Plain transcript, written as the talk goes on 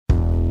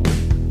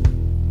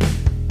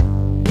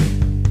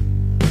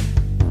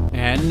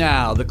And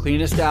now, the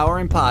cleanest hour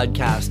in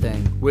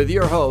podcasting with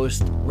your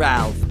host,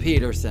 Ralph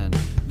Peterson.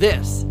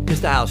 This is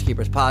the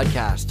Housekeepers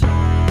Podcast.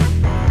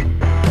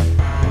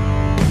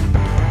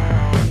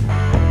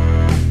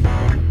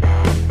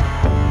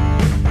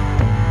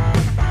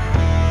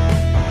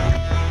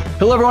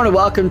 Hello, everyone, and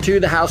welcome to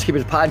the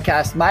Housekeepers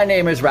Podcast. My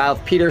name is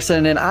Ralph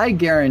Peterson, and I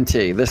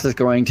guarantee this is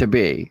going to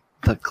be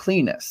the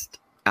cleanest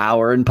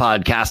hour in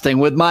podcasting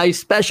with my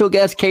special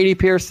guest, Katie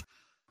Pearse.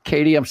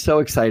 Katie, I'm so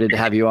excited to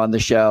have you on the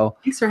show.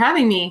 Thanks for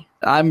having me.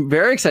 I'm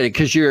very excited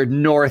because you're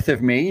north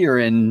of me. You're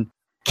in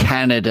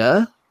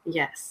Canada.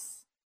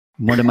 Yes.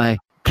 One of my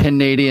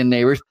Canadian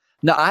neighbors.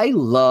 Now, I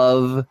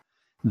love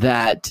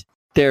that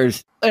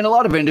there's, and a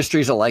lot of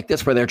industries are like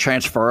this where they're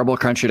transferable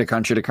country to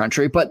country to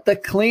country, but the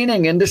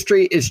cleaning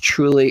industry is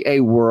truly a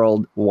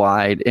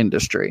worldwide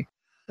industry.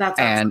 That's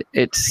awesome. And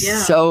it's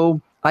so,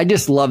 I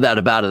just love that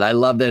about it. I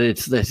love that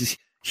it's this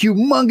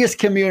humongous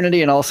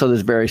community and also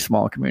this very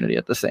small community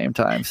at the same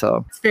time.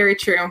 So it's very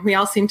true. We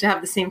all seem to have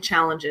the same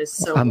challenges.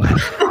 So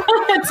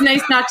it's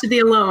nice not to be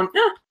alone.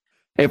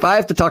 If I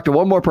have to talk to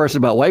one more person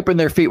about wiping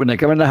their feet when they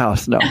come in the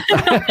house, no.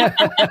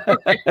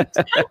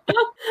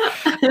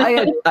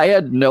 I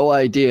had no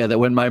idea that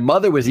when my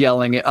mother was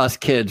yelling at us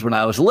kids when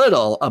I was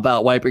little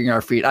about wiping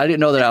our feet, I didn't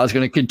know that I was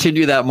going to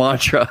continue that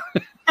mantra.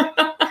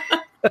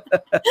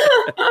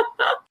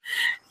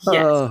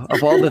 Yes.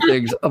 Of all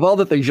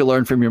the things you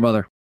learn from your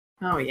mother.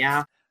 Oh,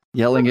 yeah.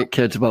 Yelling at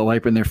kids about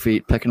wiping their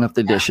feet, picking up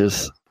the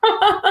dishes.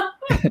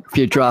 If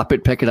you drop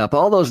it, pick it up.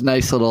 All those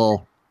nice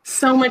little...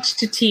 So much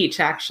to teach,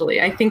 actually.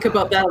 I think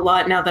about that a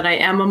lot now that I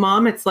am a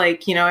mom. It's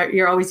like, you know,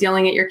 you're always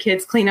yelling at your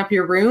kids, clean up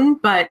your room.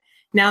 But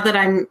now that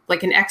I'm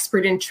like an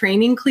expert in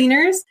training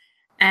cleaners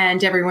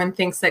and everyone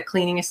thinks that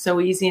cleaning is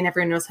so easy and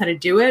everyone knows how to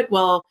do it.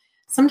 Well,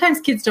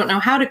 sometimes kids don't know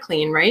how to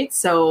clean, right?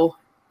 So,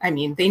 I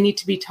mean, they need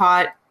to be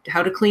taught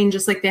how to clean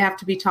just like they have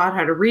to be taught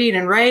how to read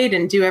and write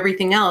and do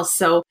everything else.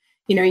 So,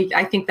 you know,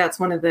 I think that's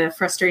one of the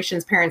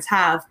frustrations parents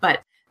have.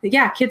 But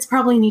yeah, kids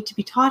probably need to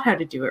be taught how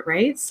to do it,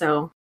 right?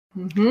 So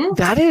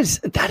that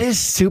is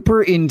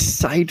super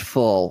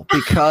insightful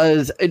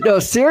because no,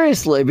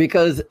 seriously,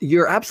 because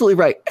you're absolutely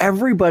right.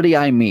 Everybody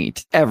I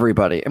meet, I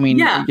mean,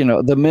 you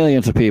know, the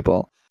millions of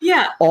people,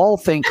 all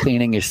think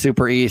cleaning is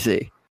super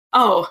easy.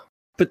 Oh.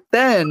 But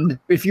then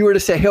if you were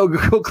to say, hey,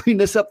 go clean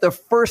this up, the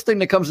first thing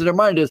that comes to their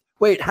mind is,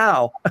 wait,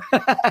 how?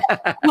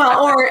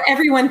 Well, or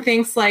everyone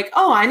thinks like,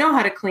 oh, I know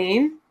how to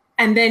clean.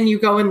 And then you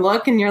go and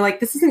look and you're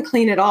like, this isn't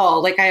clean at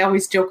all. Like I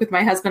always joke with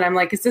my husband. I'm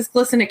like, is this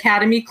Glisten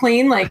Academy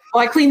clean? Like, oh,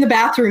 I cleaned the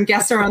bathroom.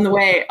 Guests are on the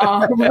way.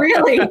 Oh,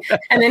 really?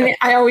 And then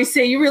I always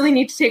say, you really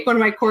need to take one of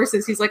my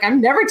courses. He's like,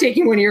 I'm never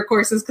taking one of your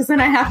courses because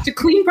then I have to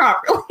clean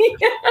properly.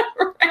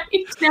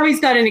 Right? Now he's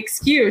got an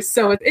excuse.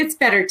 So it's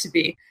better to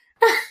be.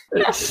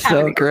 It's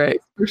so great.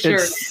 For sure.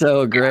 It's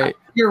so great.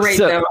 Yeah, you're right,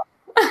 though.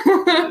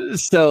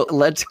 So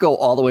let's go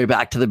all the way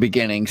back to the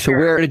beginning. So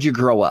where did you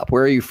grow up?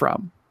 Where are you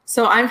from?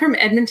 So I'm from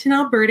Edmonton,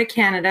 Alberta,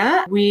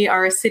 Canada. We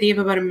are a city of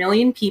about 1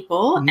 million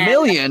people. A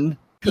million?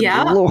 Good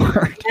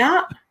Lord.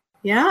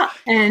 Yeah.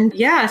 And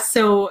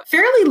so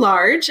fairly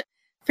large.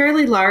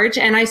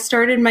 And I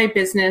started my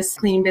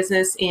cleaning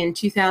business in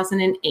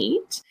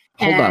 2008.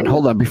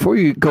 Hold on. Before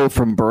you go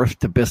from birth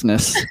to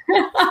business,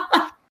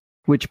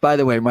 which, by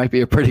the way, might be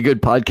a pretty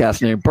good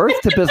podcast name,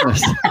 Birth to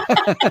Business.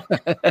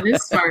 That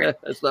is smart.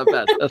 That's not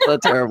bad. That's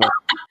not terrible.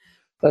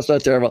 That's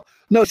not terrible.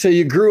 No, so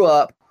you grew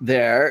up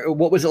there.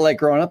 What was it like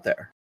growing up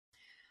there?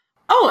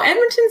 Oh,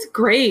 Edmonton's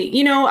great.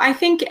 You know, I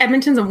think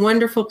Edmonton's a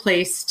wonderful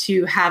place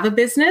to have a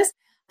business.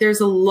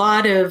 There's a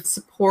lot of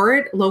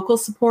support, local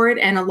support,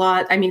 and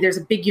there's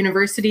a big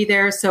university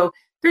there. So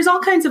there's all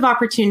kinds of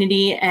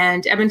opportunity.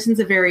 And Edmonton's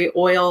a very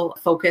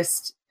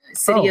oil-focused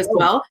city as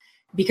well,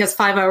 because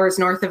 5 hours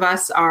north of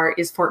us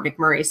is Fort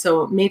McMurray.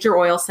 So major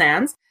oil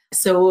sands.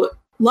 So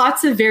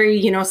lots of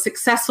very,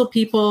 successful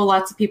people,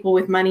 lots of people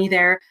with money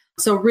there.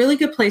 So really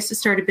good place to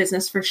start a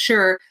business for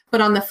sure. But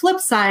on the flip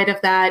side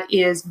of that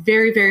is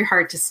very, very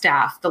hard to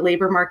staff. The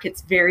labor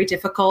market's very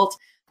difficult.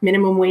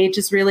 Minimum wage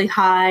is really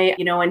high,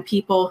 and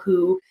people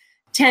who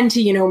tend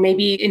to,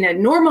 maybe in a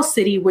normal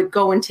city would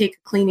go and take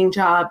a cleaning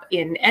job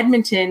in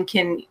Edmonton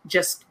can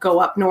just go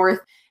up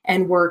north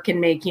and work and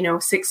make,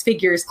 6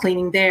 figures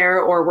cleaning there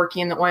or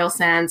working in the oil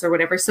sands or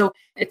whatever. So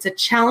it's a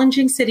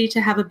challenging city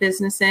to have a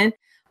business in.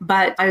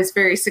 But I was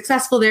very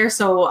successful there.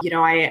 So,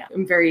 I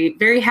am very,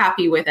 very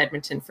happy with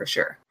Edmonton for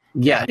sure.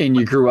 Yeah. And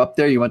you grew up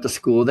there? You went to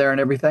school there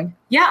and everything?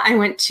 Yeah. I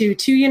went to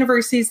 2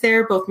 universities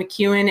there, both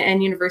MacEwan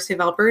and University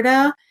of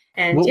Alberta.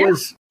 And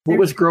what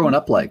was growing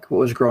up like? What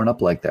was growing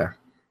up like there?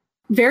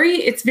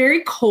 It's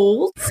very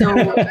cold. So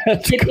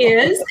it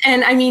is.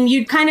 And I mean,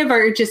 you kind of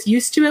are just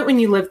used to it when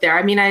you live there.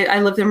 I mean, I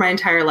lived there my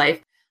entire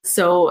life.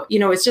 So,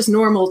 it's just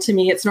normal to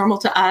me. It's normal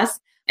to us.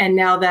 And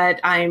now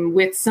that I'm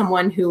with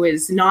someone who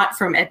is not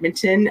from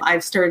Edmonton,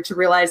 I've started to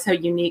realize how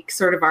unique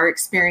sort of our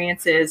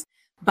experience is.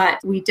 But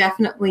we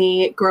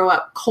definitely grow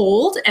up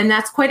cold. And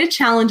that's quite a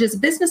challenge as a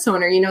business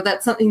owner.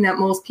 That's something that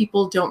most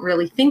people don't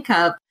really think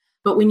of.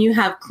 But when you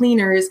have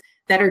cleaners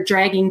that are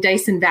dragging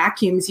Dyson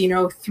vacuums,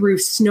 through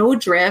snow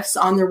drifts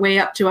on their way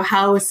up to a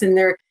house. And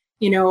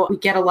we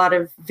get a lot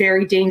of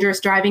very dangerous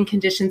driving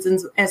conditions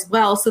as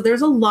well. So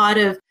there's a lot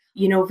of,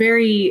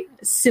 very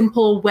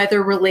simple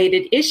weather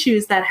related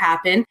issues that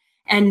happen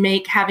and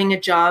make having a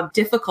job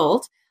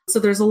difficult. So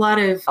there's a lot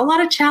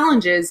of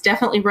challenges,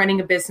 definitely running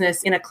a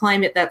business in a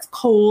climate that's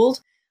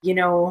cold,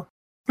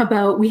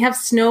 we have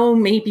snow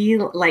maybe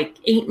like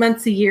 8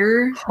 months a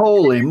year.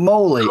 Holy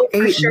moly,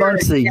 8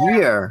 months a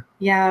year.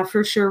 Yeah,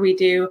 for sure we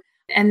do.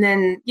 And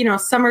then,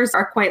 summers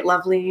are quite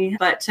lovely,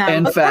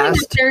 and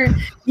fast.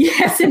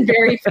 Yes, and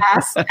very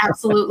fast.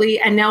 Absolutely.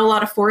 And now a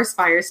lot of forest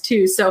fires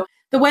too. So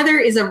the weather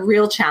is a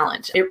real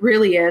challenge. It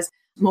really is.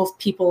 Most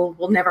people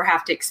will never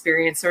have to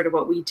experience sort of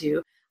what we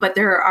do. But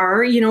there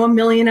are, a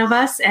million of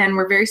us, and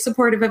we're very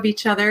supportive of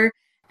each other.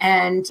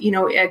 And,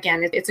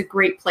 again, it's a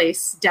great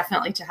place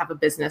definitely to have a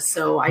business.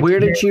 So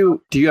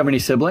do you have any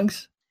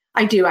siblings?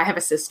 I do. I have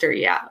a sister.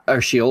 Yeah.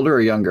 Is she older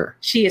or younger?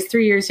 She is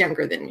 3 years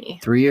younger than me.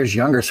 3 years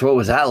younger. So what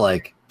was that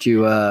like?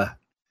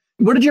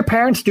 What did your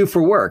parents do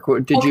for work?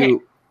 Were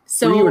you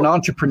an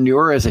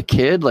entrepreneur as a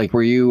kid? Like,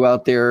 were you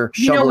out there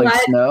shoveling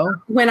snow?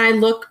 When I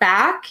look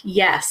back,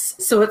 yes.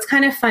 So it's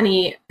kind of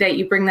funny that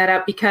you bring that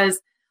up, because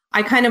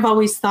I kind of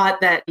always thought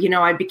that,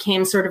 I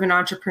became sort of an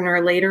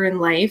entrepreneur later in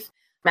life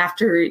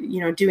after,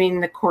 doing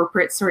the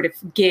corporate sort of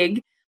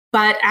gig.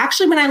 But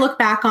actually, when I look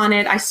back on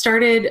it, I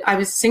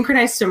was a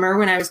synchronized swimmer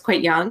when I was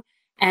quite young.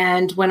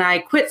 And when I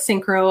quit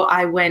synchro,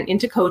 I went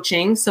into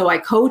coaching. So I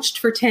coached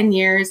for 10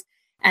 years.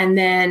 And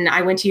then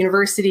I went to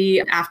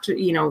university after,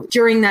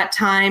 during that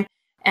time.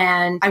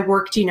 And I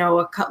worked,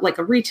 like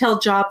a retail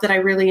job that I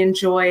really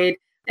enjoyed.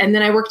 And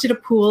then I worked at a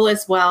pool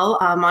as well.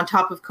 On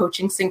top of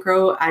coaching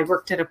synchro, I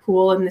worked at a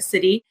pool in the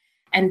city.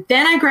 And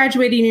then I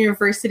graduated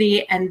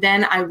university, and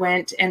then I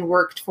went and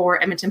worked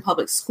for Edmonton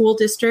Public School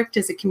District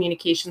as a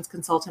communications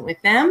consultant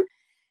with them,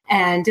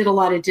 and did a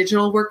lot of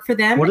digital work for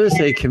them. What is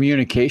a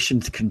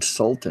communications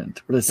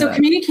consultant? What is that?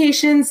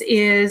 Communications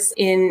is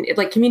in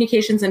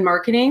communications and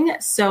marketing.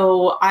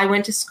 So I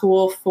went to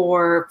school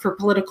for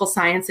political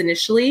science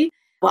initially.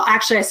 Well,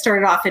 actually, I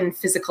started off in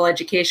physical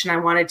education. I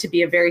wanted to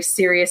be a very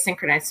serious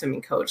synchronized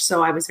swimming coach.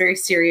 So I was very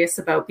serious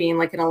about being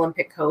like an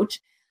Olympic coach.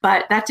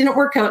 But that didn't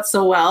work out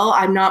so well.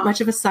 I'm not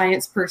much of a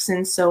science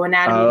person, so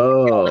anatomy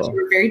and biology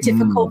were very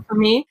difficult for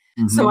me.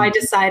 Mm-hmm. So I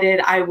decided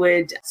I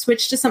would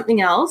switch to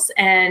something else.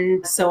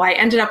 And so I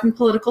ended up in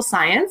political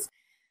science.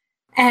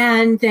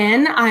 And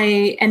then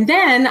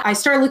I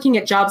started looking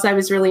at jobs I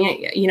was really,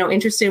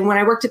 interested in. When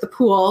I worked at the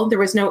pool, there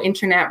was no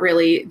internet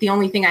really. The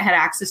only thing I had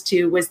access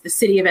to was the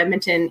City of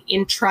Edmonton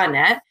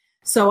intranet.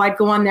 So I'd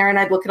go on there and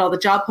I'd look at all the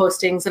job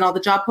postings, and all the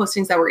job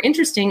postings that were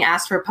interesting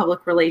asked for a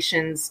public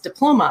relations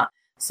diploma.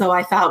 So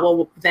I thought,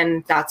 well,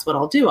 then that's what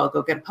I'll do. I'll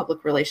go get a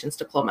public relations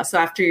diploma. So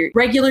after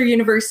regular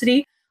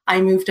university, I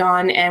moved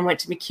on and went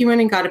to MacEwan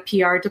and got a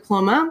PR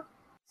diploma.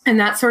 And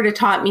that sort of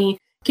taught me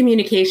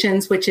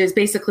communications, which is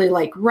basically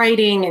like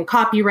writing and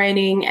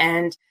copywriting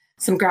and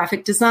some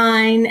graphic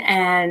design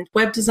and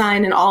web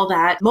design and all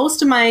that.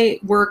 Most of my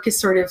work is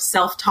sort of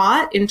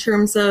self-taught in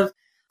terms of,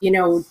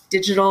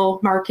 digital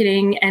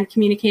marketing and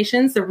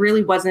communications. There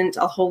really wasn't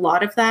a whole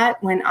lot of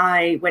that when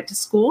I went to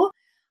school.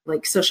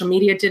 Like social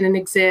media didn't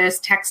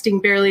exist,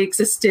 texting barely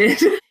existed,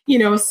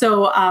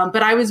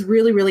 but I was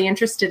really, really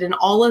interested in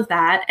all of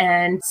that.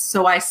 And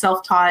so I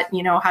self-taught,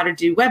 how to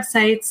do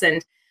websites.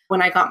 And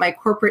when I got my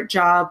corporate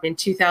job in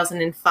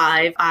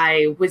 2005,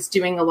 I was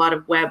doing a lot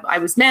of I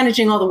was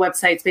managing all the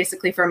websites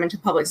basically for Edmonton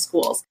Public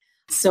Schools.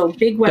 So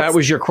big websites. That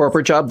was your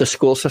corporate job, the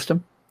school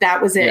system? That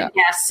was it. Yeah.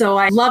 Yes. So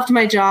I loved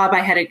my job.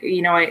 I had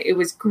it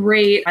was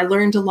great. I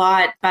learned a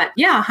lot, but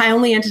yeah, I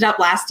only ended up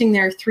lasting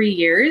there 3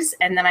 years.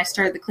 And then I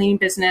started the cleaning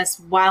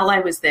business while I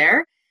was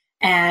there,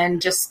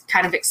 and just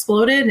kind of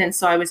exploded. And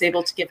so I was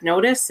able to give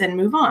notice and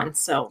move on.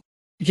 So,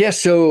 yeah.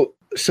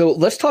 So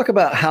let's talk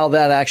about how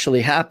that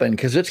actually happened,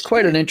 because it's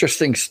quite an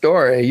interesting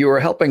story. You were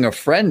helping a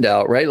friend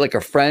out, right? Like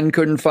a friend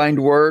couldn't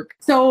find work.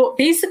 So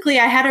basically,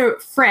 I had a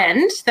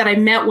friend that I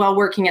met while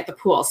working at the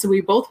pool. So we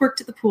both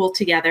worked at the pool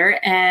together,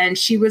 and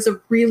she was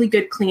a really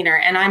good cleaner.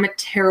 And I'm a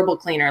terrible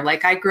cleaner.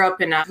 Like, I grew up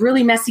in a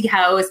really messy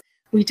house.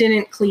 We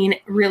didn't clean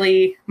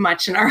really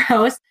much in our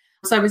house.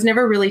 So I was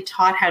never really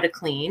taught how to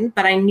clean,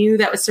 but I knew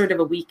that was sort of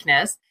a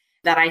weakness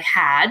that I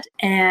had.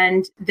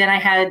 And then I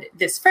had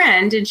this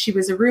friend, and she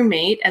was a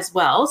roommate as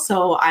well.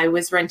 So I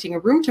was renting a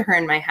room to her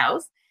in my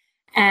house,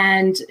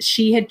 and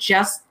she had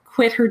just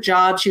quit her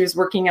job. She was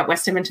working at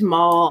West Edmonton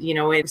Mall,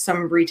 in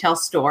some retail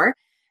store.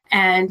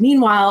 And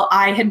meanwhile,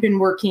 I had been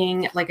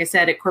working, like I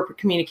said, at corporate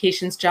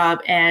communications job,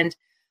 and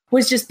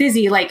was just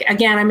busy. Like,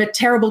 again, I'm a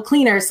terrible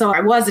cleaner. So I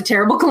was a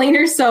terrible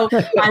cleaner. So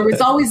I was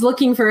always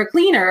looking for a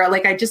cleaner.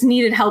 Like, I just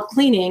needed help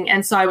cleaning.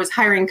 And so I was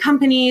hiring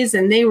companies,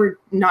 and they were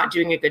not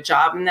doing a good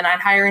job. And then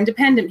I'd hire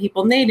independent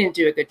people, and they didn't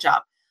do a good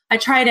job. I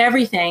tried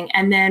everything.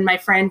 And then my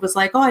friend was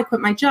like, oh, I quit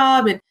my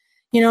job, and,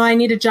 I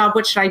need a job.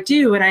 What should I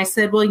do? And I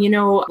said,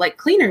 well, like,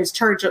 cleaners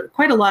charge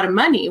quite a lot of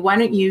money. Why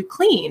don't you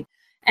clean?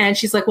 And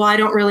she's like, well, I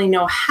don't really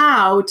know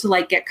how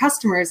to get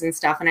customers and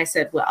stuff. And I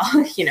said, well,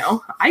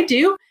 I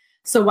do.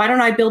 So why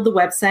don't I build the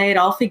website?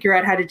 I'll figure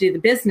out how to do the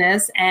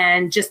business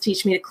and just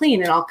teach me to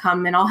clean, and I'll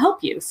come and I'll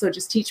help you. So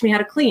just teach me how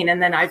to clean.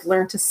 And then I've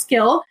learned a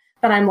skill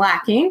that I'm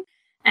lacking.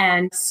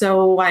 And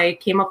so I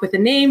came up with a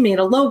name, made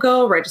a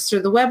logo,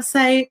 registered the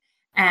website,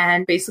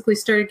 and basically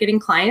started getting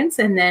clients.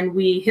 And then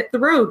we hit the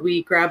road.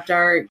 We grabbed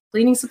our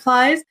cleaning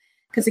supplies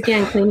because,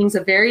 again, cleaning's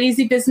a very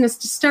easy business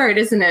to start,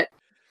 isn't it?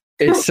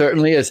 It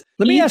certainly is.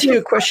 Let me ask you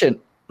a question.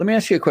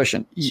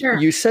 Sure.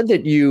 You said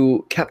that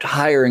you kept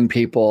hiring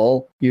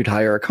people. You'd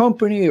hire a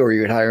company or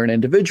you'd hire an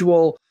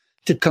individual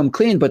to come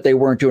clean, but they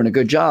weren't doing a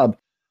good job.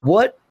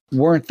 What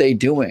weren't they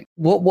doing?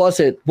 What was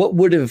it? What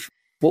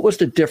was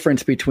the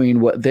difference between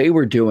what they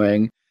were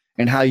doing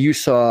and how you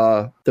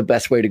saw the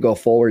best way to go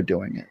forward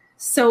doing it?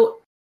 So,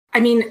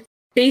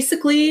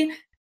 basically,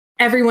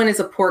 everyone is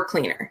a poor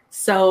cleaner.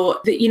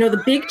 So,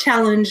 the big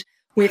challenge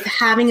with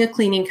having a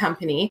cleaning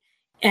company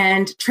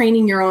and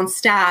training your own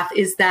staff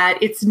is that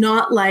it's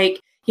not like,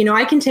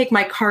 I can take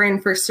my car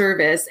in for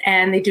service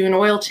and they do an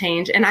oil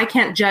change and I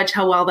can't judge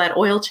how well that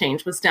oil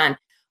change was done.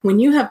 When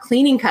you have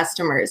cleaning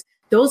customers,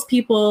 those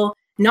people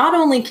not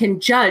only can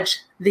judge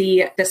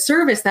the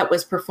service that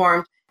was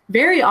performed,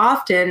 very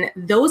often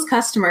those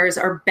customers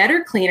are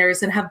better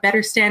cleaners and have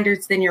better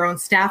standards than your own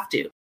staff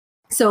do.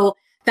 So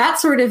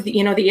that's sort of,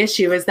 the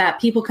issue is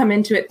that people come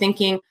into it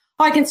thinking,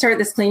 oh, I can start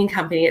this cleaning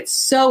company. It's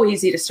so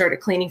easy to start a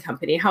cleaning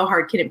company. How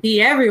hard can it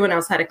be? Everyone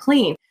knows how to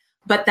clean.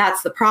 But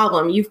that's the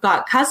problem. You've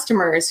got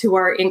customers who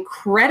are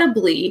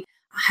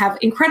have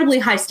incredibly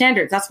high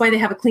standards. That's why they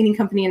have a cleaning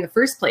company in the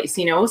first place,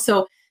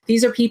 So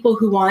these are people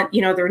who want,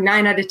 their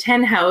 9 out of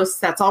 10 house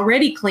that's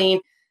already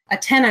clean, a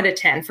 10 out of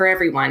 10 for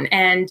everyone.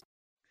 And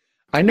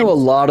I know a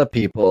lot of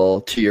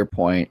people, to your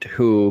point,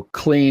 who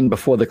clean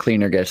before the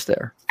cleaner gets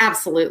there.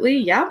 Absolutely,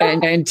 yeah.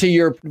 And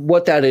to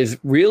what that is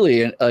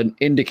really an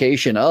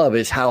indication of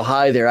is how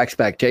high their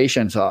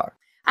expectations are.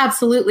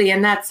 Absolutely,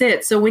 and that's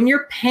it. So when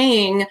you're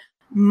paying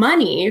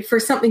money for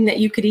something that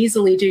you could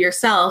easily do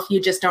yourself, you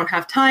just don't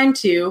have time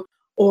to,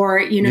 or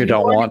you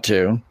don't want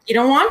to. You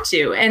don't want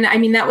to. And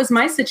that was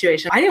my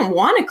situation. I didn't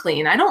want to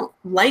clean. I don't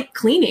like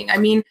cleaning.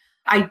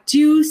 I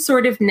do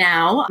sort of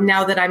now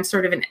that I'm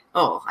sort of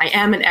I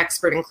am an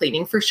expert in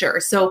cleaning for sure.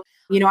 So,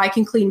 I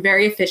can clean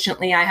very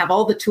efficiently. I have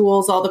all the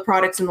tools, all the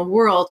products in the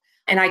world,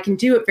 and I can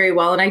do it very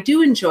well. And I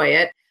do enjoy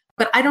it,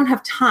 but I don't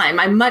have time.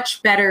 I'm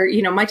much better,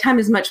 my time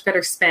is much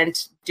better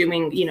spent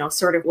doing,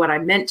 sort of what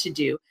I'm meant to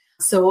do.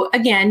 So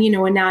again,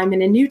 and now I'm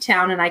in a new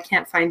town and I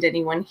can't find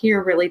anyone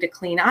here really to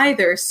clean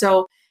either.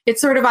 So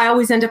it's sort of, I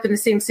always end up in the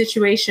same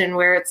situation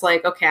where it's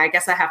like, okay, I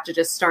guess I have to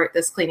just start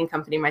this cleaning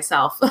company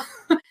myself.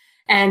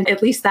 And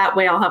at least that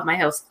way I'll have my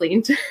house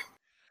cleaned.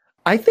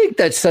 I think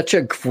that's such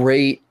a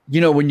great,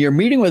 when you're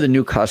meeting with a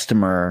new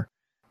customer,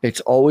 it's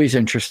always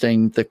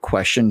interesting the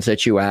questions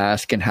that you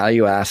ask and how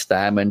you ask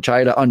them and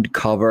try to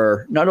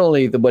uncover not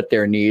only what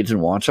their needs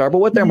and wants are, but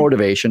what their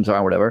motivations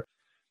are, whatever.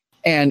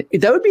 And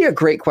that would be a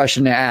great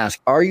question to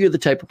ask. Are you the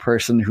type of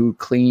person who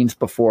cleans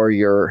before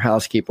your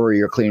housekeeper or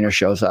your cleaner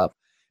shows up?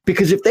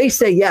 Because if they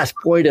say yes,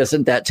 boy,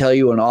 doesn't that tell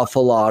you an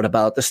awful lot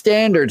about the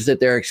standards that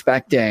they're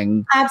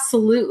expecting?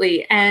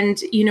 Absolutely.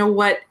 And you know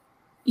what?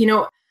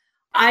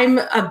 I'm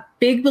a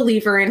big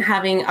believer in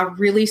having a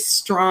really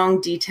strong,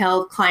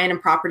 detailed client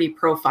and property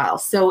profile.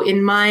 So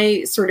in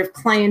my sort of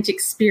client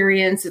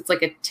experience, it's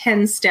like a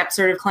 10-step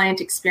sort of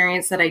client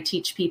experience that I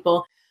teach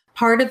people.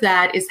 Part of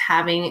that is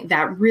having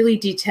that really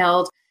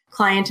detailed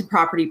client and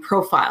property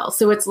profile.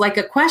 So it's like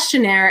a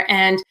questionnaire,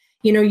 and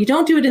you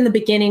don't do it in the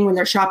beginning when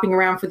they're shopping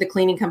around for the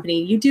cleaning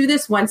company. You do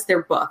this once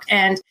they're booked,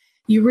 and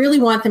you really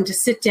want them to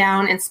sit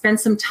down and spend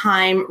some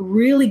time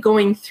really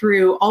going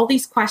through all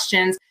these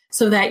questions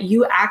so that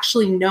you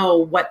actually know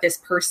what this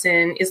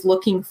person is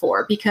looking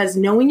for. Because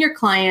knowing your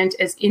client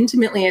as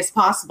intimately as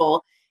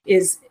possible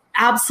is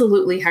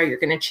absolutely how you're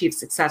going to achieve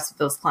success with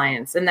those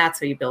clients. And that's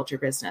how you build your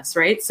business,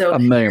 right? So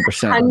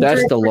 1,000,000%.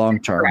 That's the long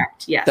term.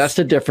 Correct. Yes. That's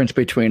the difference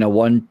between a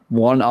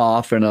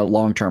one-off and a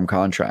long-term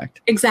contract.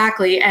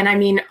 Exactly. And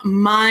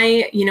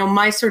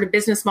my sort of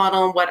business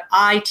model and what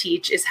I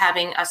teach is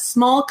having a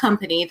small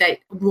company that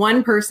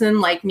one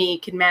person like me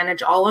can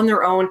manage all on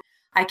their own.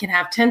 I can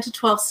have 10 to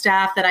 12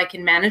 staff that I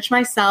can manage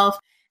myself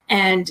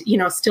and,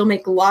 still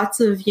make lots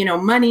of,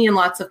 money and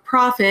lots of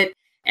profit.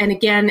 And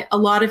again, a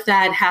lot of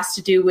that has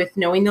to do with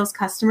knowing those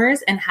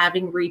customers and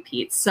having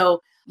repeats.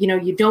 So,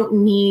 you don't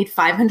need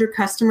 500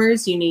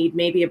 customers. You need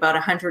maybe about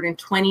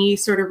 120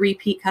 sort of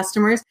repeat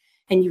customers,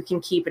 and you can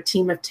keep a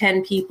team of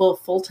 10 people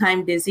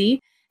full-time busy.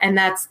 And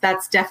that's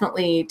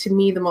definitely, to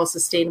me, the most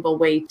sustainable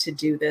way to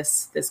do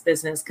this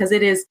business, because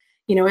it is,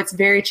 it's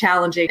very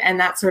challenging. And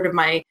that's sort of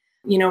my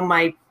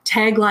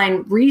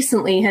tagline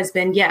recently has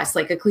been, yes,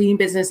 like a cleaning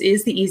business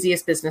is the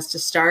easiest business to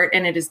start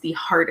and it is the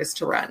hardest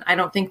to run. I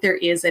don't think there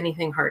is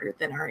anything harder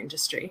than our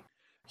industry.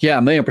 Yeah,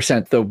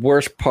 1,000,000%. The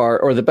worst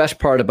part or the best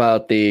part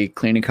about the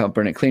cleaning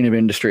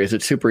industry is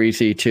it's super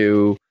easy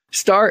to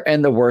start.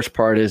 And the worst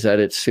part is that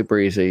it's super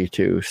easy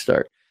to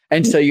start.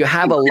 And so you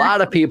have a lot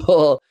of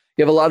people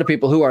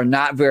who are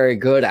not very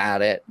good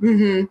at it.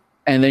 Mm-hmm.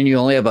 And then you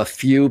only have a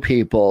few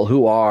people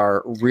who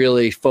are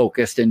really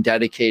focused and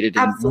dedicated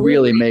and Absolutely.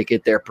 really make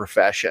it their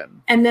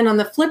profession. And then on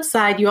the flip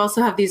side, you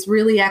also have these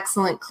really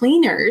excellent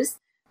cleaners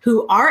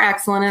who are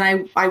excellent.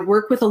 And I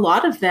work with a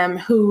lot of them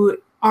who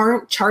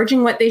aren't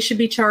charging what they should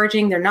be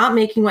charging. They're not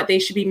making what they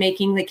should be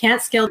making. They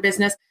can't scale the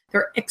business.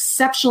 They're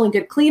exceptionally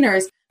good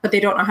cleaners, but they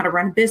don't know how to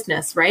run a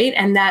business, right?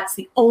 And that's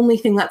the only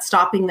thing that's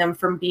stopping them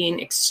from being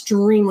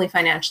extremely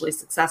financially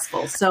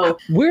successful. So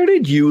where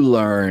did you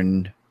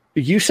learn?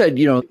 You said,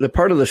 the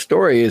part of the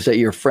story is that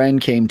your friend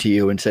came to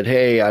you and said,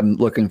 hey, I'm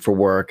looking for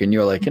work. And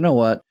you're like, you know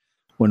what?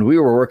 When we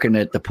were working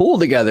at the pool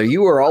together,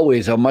 you were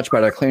always a much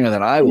better cleaner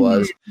than I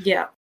was.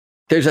 Yeah.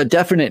 There's a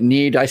definite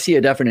need. I see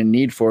a definite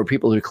need for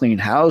people who clean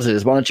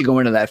houses. Why don't you go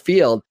into that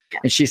field? Yeah.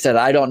 And she said,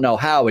 I don't know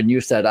how. And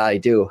you said, I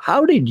do.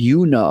 How did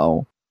you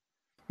know?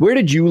 Where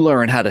did you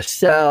learn how to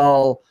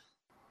sell,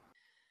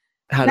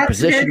 how to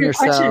position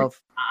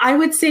yourself? I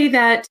would say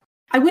that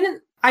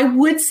I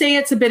would say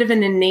it's a bit of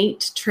an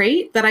innate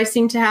trait that I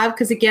seem to have.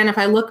 Because again, if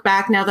I look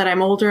back now that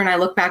I'm older and I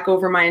look back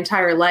over my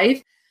entire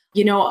life,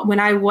 when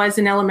I was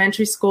in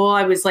elementary school,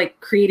 I was like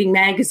creating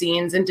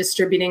magazines and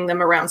distributing them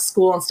around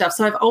school and stuff.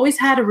 So I've always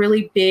had a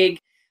really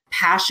big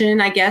passion,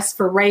 I guess,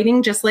 for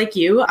writing, just like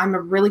you. I'm a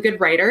really good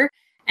writer.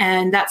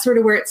 And that's sort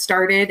of where it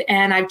started.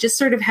 And I've just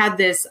sort of had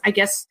this, I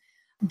guess,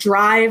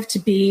 drive to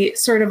be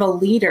sort of a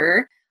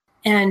leader.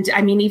 And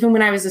I mean, even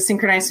when I was a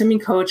synchronized swimming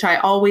coach, I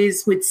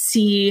always would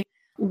see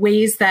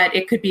ways that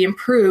it could be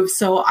improved.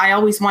 So I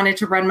always wanted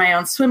to run my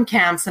own swim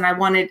camps, and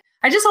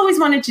I just always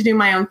wanted to do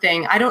my own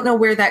thing. I don't know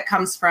where that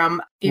comes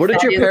from. What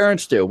did your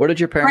parents do? What did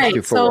your parents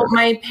do for work?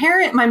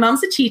 So my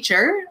mom's a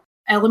teacher,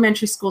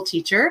 elementary school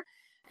teacher.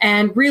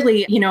 And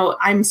really,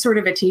 I'm sort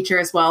of a teacher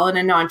as well in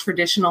a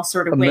non-traditional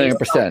sort of way.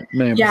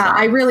 1,000,000%. Yeah,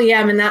 I really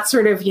am. And that's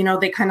sort of,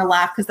 they kind of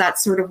laugh because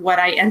that's sort of what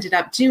I ended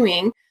up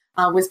doing,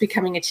 was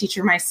becoming a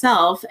teacher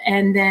myself.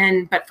 And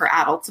then, but for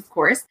adults, of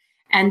course.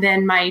 And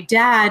then my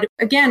dad,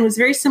 again, was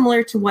very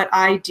similar to what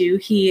I do.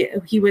 He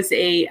was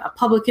a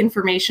public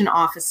information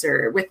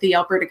officer with the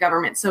Alberta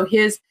government. So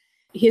his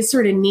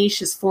sort of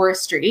niche is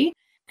forestry.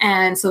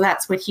 And so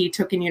that's what he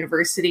took in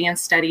university and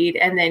studied.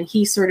 And then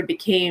he sort of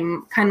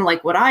became kind of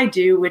like what I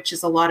do, which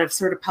is a lot of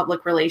sort of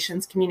public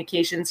relations,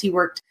 communications. He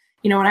worked,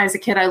 when I was a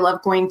kid, I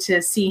loved going to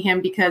see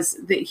him because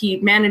he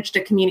managed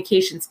a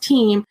communications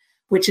team,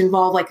 which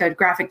involved like a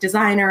graphic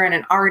designer and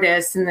an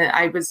artist. And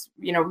I was,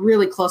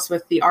 really close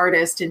with the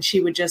artist, and she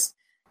would just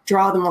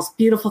draw the most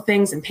beautiful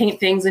things and paint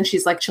things. And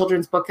she's like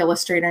children's book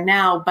illustrator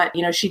now, but,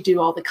 she'd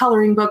do all the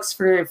coloring books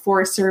for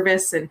Forest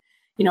Service and,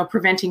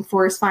 preventing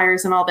forest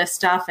fires and all this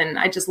stuff. And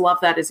I just love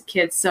that as a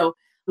kid. So,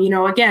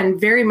 again,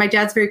 my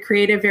dad's very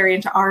creative, very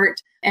into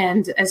art,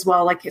 and as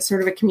well, like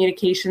sort of a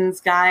communications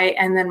guy.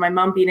 And then my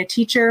mom being a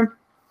teacher.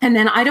 And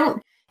then I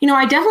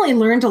definitely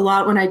learned a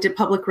lot when I did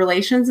public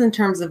relations in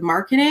terms of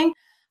marketing.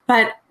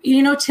 But,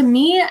 to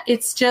me,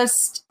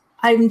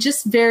 I'm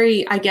just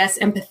very, I guess,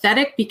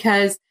 empathetic,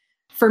 because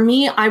for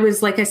me, I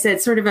was, like I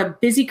said, sort of a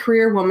busy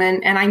career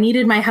woman, and I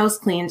needed my house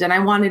cleaned, and I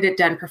wanted it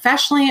done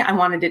professionally. I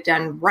wanted it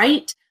done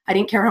right. I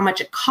didn't care how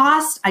much it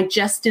cost. I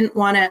didn't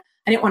want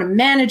to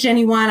manage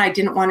anyone. I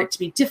didn't want it to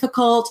be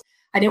difficult.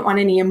 I didn't want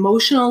any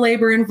emotional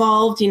labor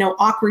involved,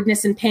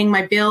 awkwardness in paying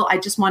my bill. I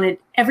just wanted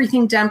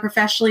everything done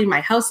professionally,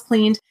 my house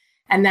cleaned.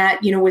 And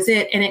that, was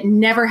it. And it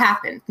never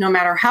happened. No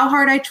matter how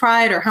hard I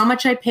tried or how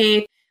much I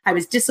paid, I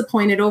was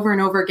disappointed over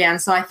and over again.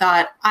 So I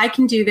thought, I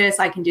can do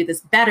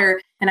this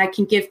better, and I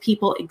can give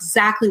people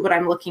exactly what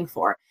I'm looking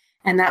for.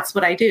 And that's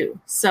what I do.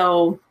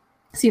 So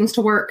it seems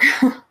to work.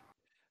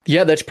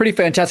 Yeah, that's pretty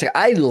fantastic.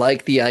 I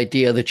like the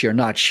idea that you're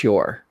not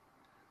sure.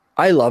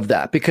 I love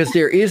that, because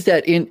there is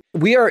that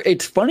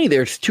it's funny.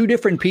 There's two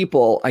different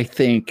people. I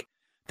think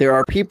there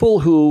are people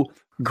who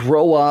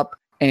grow up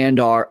and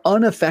are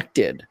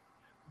unaffected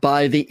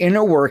by the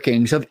inner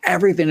workings of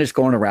everything that's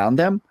going around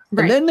them.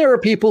 Right. And then there are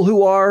people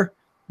who are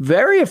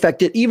very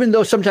affected, even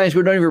though sometimes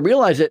we don't even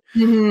realize it.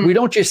 Mm-hmm. We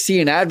don't just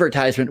see an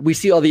advertisement. We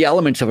see all the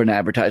elements of an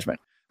advertisement.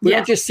 We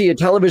don't just see a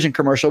television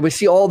commercial. We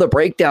see all the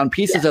breakdown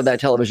pieces of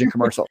that television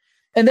commercial.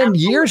 And then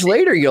years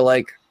later, you're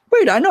like,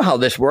 wait, I know how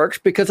this works,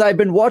 because I've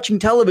been watching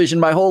television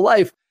my whole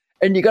life.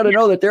 And you got to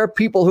know that there are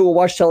people who will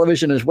watch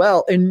television as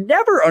well and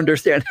never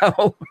understand how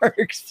it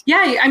works.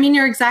 Yeah, I mean,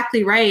 you're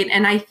exactly right.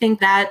 And I think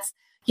that's,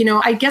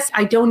 I guess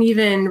I don't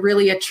even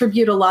really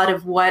attribute a lot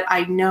of what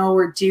I know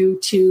or do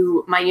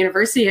to my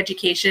university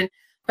education,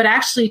 but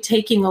actually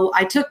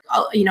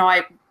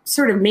I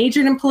sort of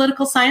majored in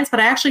political science,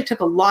 but I actually took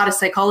a lot of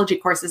psychology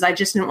courses. I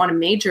just didn't want to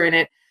major in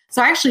it.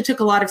 So I actually took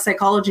a lot of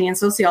psychology and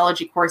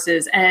sociology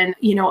courses. And,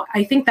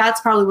 I think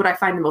that's probably what I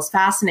find the most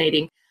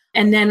fascinating.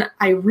 And then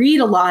I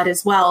read a lot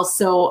as well.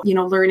 So,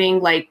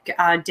 learning like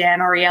Dan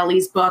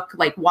Ariely's book,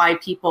 like Why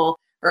People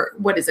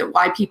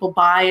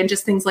Buy, and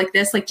just things like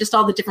this, like just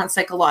all the different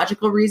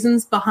psychological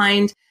reasons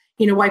behind,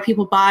 why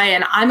people buy.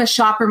 And I'm a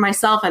shopper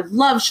myself. I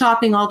love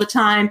shopping all the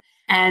time.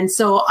 And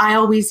so I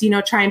always,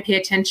 try and pay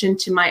attention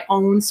to my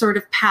own sort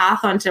of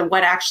path onto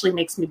what actually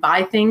makes me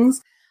buy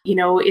things.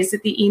 Is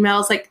it the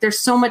emails? Like there's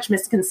so much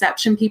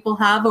misconception people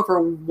have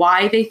over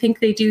why they think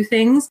they do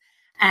things.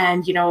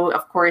 And,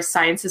 of course,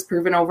 science has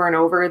proven over and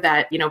over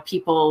that,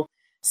 people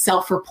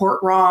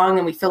self-report wrong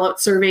and we fill out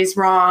surveys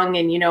wrong.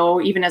 And,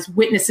 even as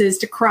witnesses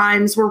to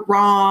crimes, we're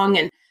wrong.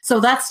 And so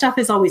that stuff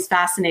has always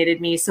fascinated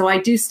me. So I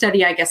do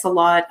study, I guess, a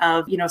lot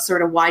of,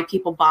 sort of why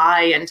people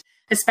buy, and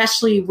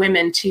especially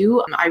women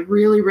too. I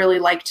really, really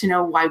like to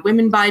know why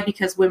women buy,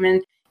 because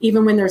women,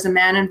 even when there's a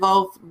man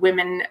involved,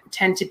 women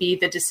tend to be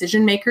the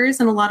decision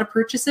makers in a lot of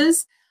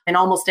purchases, in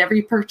almost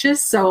every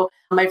purchase. So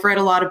I've read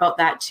a lot about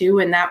that too,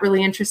 and that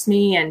really interests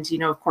me. And,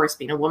 of course,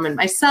 being a woman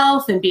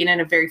myself and being in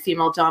a very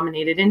female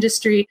dominated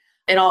industry,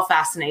 it all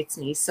fascinates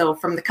me. So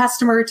from the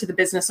customer to the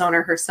business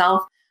owner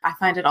herself, I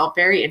find it all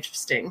very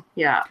interesting.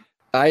 Yeah.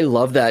 I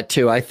love that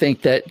too. I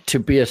think that to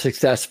be a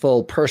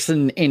successful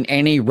person in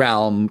any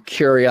realm,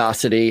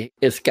 curiosity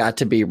has got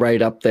to be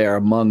right up there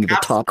among the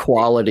top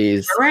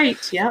qualities. Right.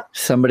 Yeah.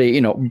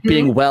 Somebody,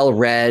 being well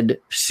read,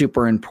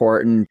 super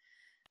important.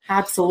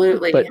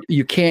 Absolutely. But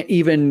you can't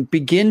even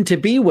begin to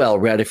be well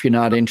read if you're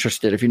not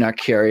interested, if you're not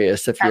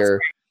curious, if you're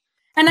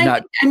right.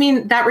 And I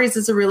mean, that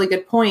raises a really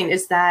good point,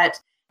 is that,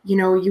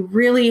 you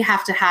really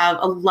have to have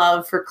a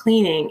love for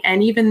cleaning.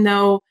 And even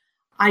though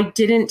I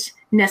didn't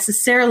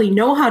necessarily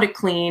know how to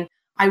clean,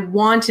 I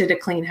wanted a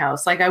clean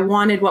house. Like I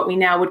wanted what we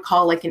now would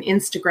call like an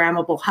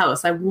Instagrammable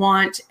house. I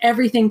want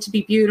everything to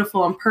be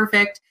beautiful and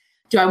perfect.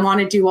 Do I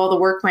want to do all the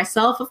work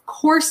myself? Of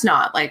course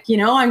not. Like,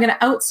 I'm going to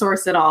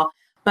outsource it all.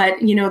 But,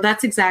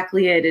 that's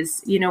exactly it,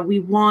 is,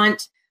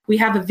 we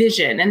have a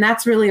vision, and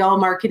that's really all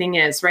marketing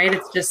is, right?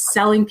 It's just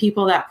selling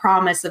people that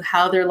promise of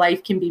how their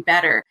life can be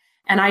better.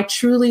 And I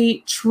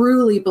truly,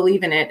 truly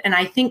believe in it. And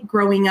I think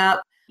growing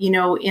up, in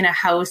a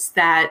house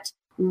that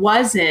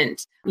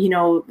wasn't,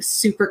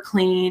 super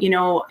clean,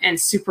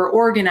 and super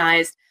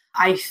organized,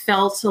 I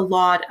felt a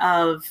lot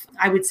of,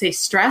 I would say,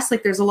 stress.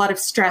 Like there's a lot of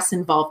stress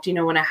involved,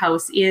 when a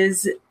house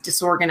is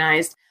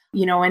disorganized,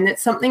 and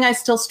it's something I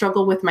still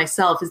struggle with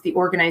myself, is the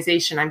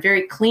organization. I'm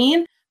very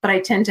clean, but I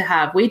tend to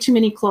have way too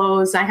many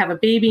clothes. I have a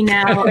baby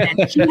now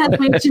and she has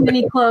way too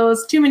many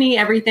clothes, too many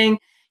everything,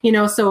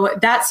 so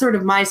that's sort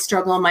of my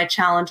struggle and my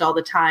challenge all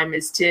the time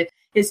is to,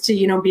 be as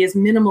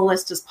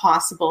minimalist as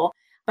possible.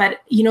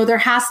 But, there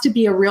has to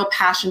be a real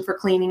passion for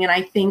cleaning. And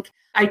I think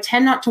I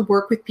tend not to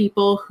work with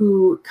people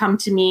who come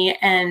to me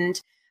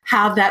and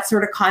have that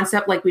sort of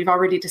concept, like we've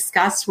already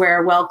discussed,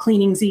 where, well,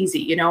 cleaning's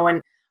easy,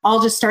 and I'll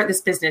just start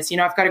this business.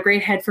 I've got a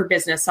great head for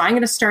business. So I'm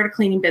going to start a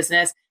cleaning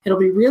business. It'll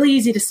be really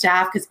easy to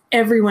staff because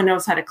everyone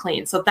knows how to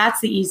clean. So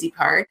that's the easy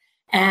part.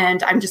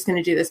 And I'm just going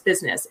to do this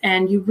business.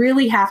 And you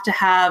really have to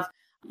have,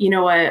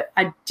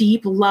 a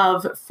deep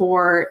love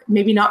for,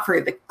 maybe not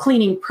for the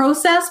cleaning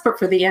process, but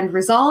for the end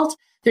result.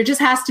 There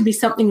just has to be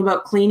something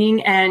about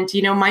cleaning. And,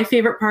 my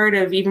favorite part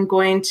of even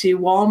going to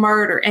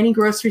Walmart or any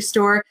grocery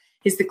store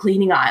is the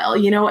cleaning aisle.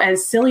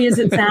 As silly as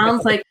it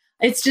sounds, like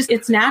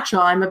it's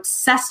natural. I'm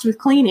obsessed with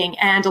cleaning,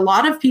 and a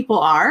lot of people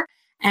are.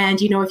 And,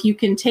 if you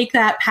can take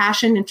that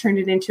passion and turn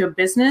it into a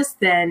business,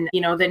 then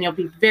you'll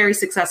be very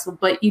successful.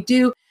 But you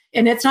do,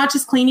 and it's not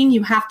just cleaning,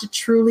 you have to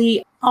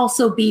truly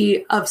also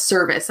be of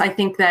service. I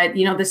think that,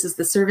 this is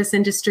the service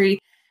industry.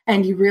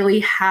 And you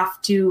really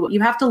have to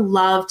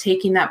love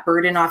taking that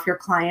burden off your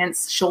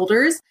clients'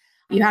 shoulders.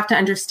 You have to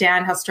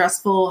understand how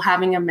stressful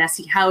having a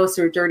messy house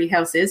or a dirty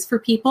house is for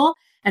people,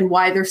 and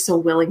why they're so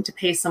willing to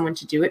pay someone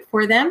to do it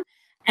for them.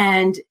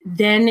 And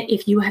then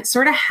if you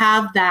sort of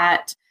have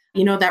that,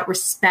 that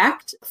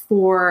respect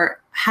for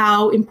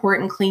how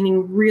important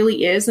cleaning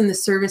really is and the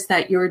service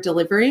that you're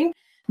delivering,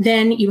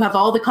 then you have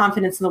all the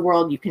confidence in the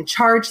world. You can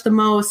charge the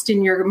most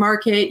in your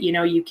market.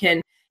 You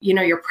can,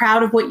 you're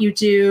proud of what you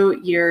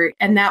do,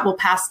 and that will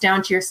pass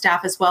down to your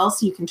staff as well.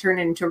 So you can turn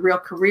it into a real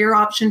career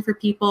option for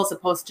people as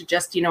opposed to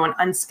just, an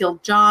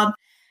unskilled job.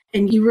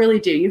 And you really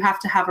do. You have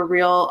to have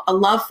a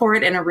love for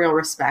it and a real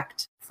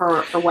respect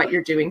for what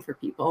you're doing for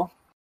people.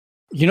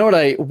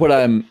 What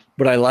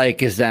I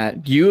like is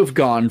that you have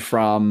gone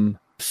from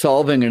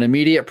solving an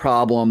immediate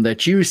problem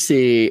that you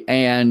see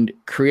and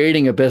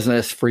creating a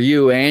business for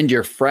you and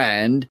your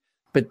friend.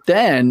 But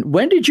then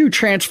when did you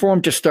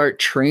transform to start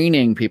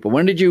training people?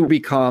 When did you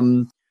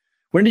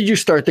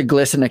start the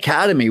Glisten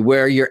Academy,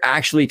 where you're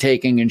actually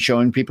taking and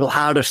showing people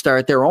how to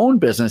start their own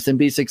business and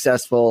be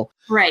successful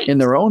in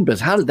their own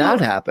business? How did that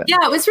happen? Yeah,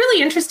 it was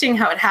really interesting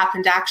how it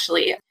happened,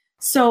 actually.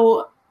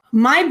 So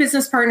my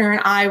business partner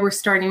and I were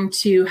starting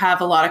to have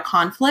a lot of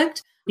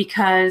conflict,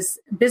 because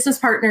business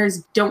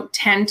partners don't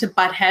tend to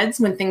butt heads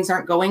when things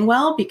aren't going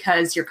well,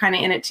 because you're kind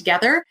of in it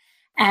together.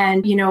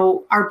 And,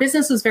 our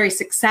business was very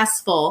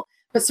successful,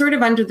 but sort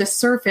of under the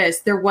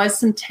surface, there was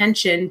some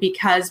tension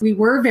because we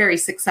were very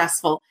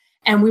successful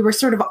and we were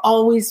sort of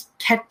always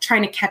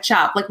trying to catch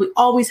up. Like we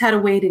always had a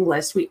waiting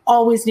list. We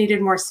always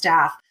needed more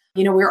staff.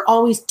 We were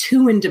always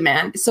too in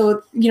demand.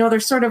 So,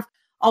 there's sort of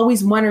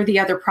always one or the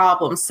other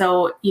problem.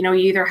 So, you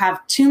either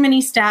have too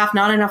many staff,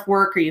 not enough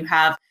work, or you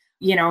have,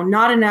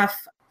 not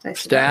enough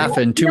staff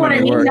and too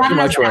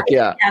much work.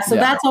 Yeah. So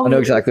that's always I know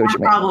exactly what you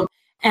problem. mean.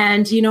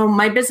 And,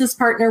 my business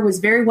partner was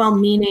very well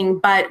meaning,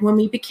 but when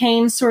we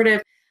became sort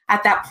of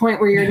at that point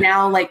where you're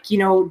now like,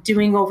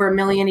 doing over $1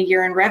 million a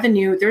year in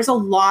revenue, there's a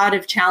lot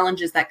of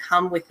challenges that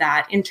come with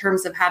that in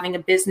terms of having a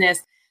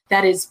business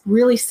that is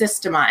really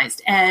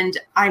systemized. And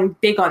I'm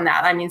big on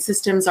that. I mean,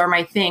 systems are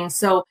my thing.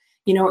 So,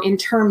 in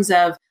terms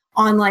of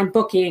online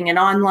booking and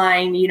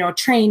online,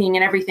 training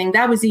and everything,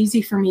 that was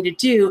easy for me to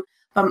do.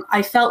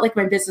 I felt like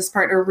my business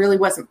partner really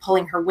wasn't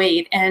pulling her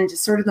weight. And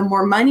sort of the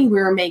more money we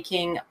were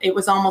making, it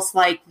was almost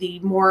like the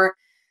more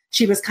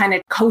she was kind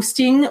of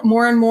coasting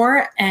more and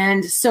more.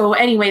 And so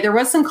anyway, there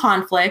was some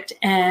conflict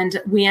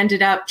and we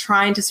ended up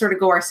trying to sort of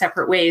go our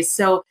separate ways.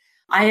 So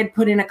I had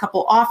put in a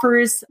couple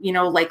offers,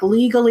 like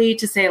legally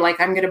to say, like,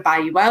 I'm going to buy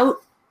you out.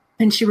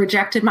 And she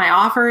rejected my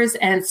offers.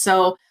 And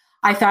so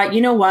I thought, you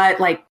know what,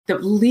 like the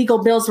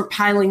legal bills were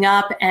piling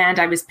up and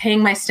I was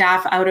paying my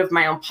staff out of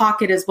my own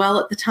pocket as well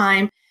at the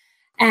time.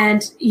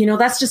 And,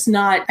 that's just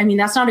not,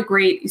 that's not a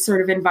great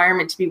sort of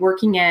environment to be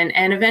working in.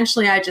 And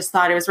eventually I just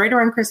thought, it was right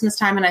around Christmas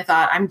time and I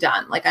thought, I'm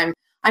done. Like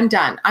I'm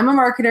done. I'm a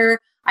marketer.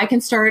 I can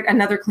start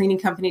another cleaning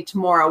company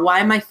tomorrow.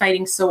 Why am I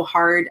fighting so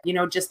hard,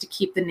 just to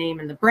keep the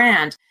name and the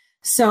brand?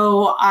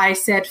 So I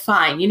said,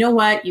 fine, you know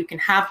what? You can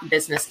have the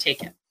business,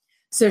 take it.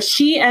 So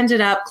she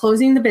ended up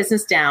closing the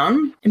business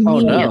down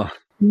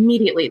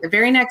immediately. The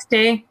very next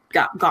day,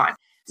 gone.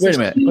 So wait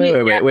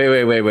a minute.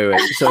 Wait.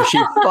 So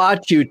she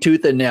fought you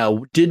tooth and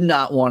nail, did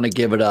not want to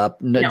give it up,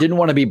 didn't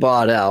want to be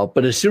bought out.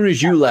 But as soon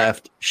as you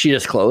left, she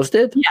just closed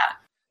it? Yeah.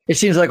 It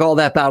seems like all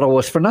that battle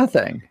was for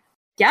nothing.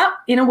 Yeah,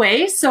 in a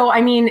way. So,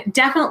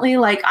 definitely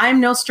like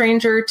I'm no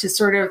stranger to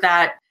sort of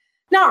that,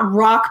 not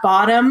rock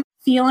bottom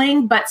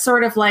feeling, but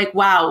sort of like,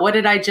 wow, what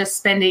did I just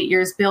spend 8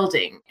 years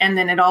building? And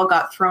then it all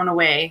got thrown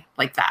away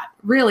like that.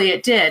 Really,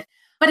 it did.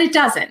 But it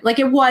doesn't. Like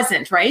it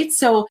wasn't, right?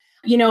 So,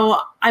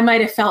 I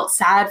might have felt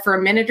sad for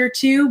a minute or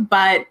two,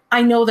 but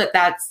I know that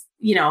that's,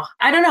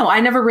 I don't know.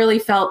 I never really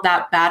felt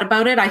that bad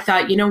about it. I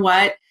thought, you know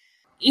what?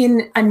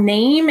 In a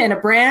name and a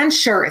brand,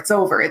 sure, it's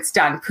over. It's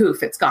done.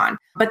 Poof, it's gone.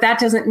 But that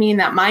doesn't mean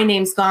that my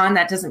name's gone.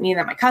 That doesn't mean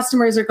that my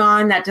customers are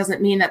gone. That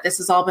doesn't mean that this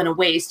has all been a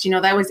waste.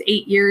 That was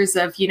 8 years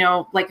of,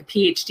 like a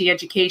PhD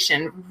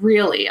education,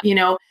 really,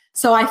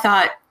 So I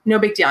thought, no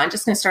big deal. I'm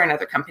just going to start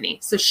another company.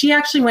 So she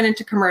actually went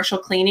into commercial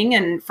cleaning.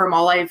 And from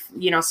all I've,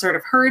 sort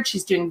of heard,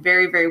 she's doing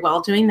very, very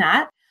well doing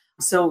that.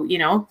 So,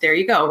 there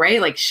you go,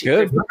 right? Like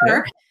good for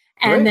her.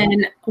 And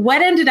then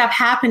what ended up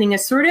happening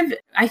is sort of,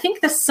 I think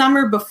the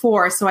summer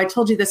before, so I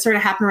told you this sort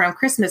of happened around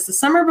Christmas. The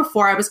summer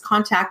before, I was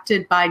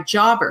contacted by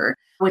Jobber,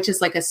 which is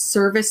like a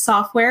service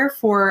software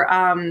for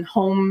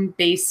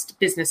home-based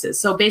businesses.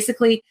 So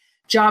basically,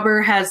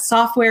 Jobber has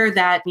software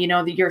that,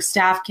 your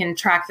staff can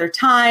track their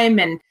time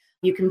and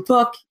you can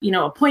book,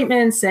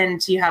 appointments,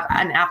 and you have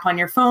an app on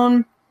your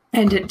phone.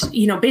 And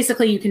it,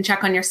 basically you can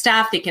check on your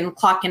staff. They can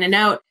clock in and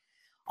out,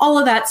 all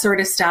of that sort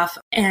of stuff.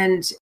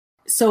 And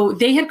so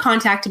they had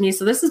contacted me.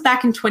 So this is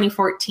back in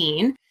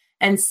 2014.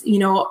 And,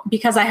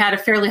 because I had a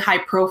fairly high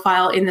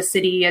profile in the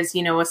city as,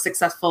 a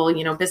successful,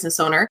 business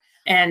owner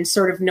and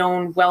sort of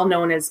well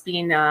known as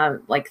being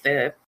like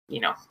the,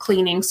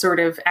 cleaning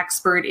sort of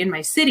expert in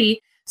my city.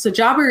 So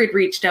Jobber had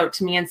reached out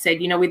to me and said,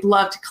 we'd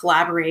love to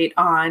collaborate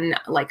on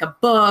like a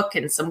book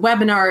and some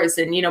webinars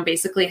and,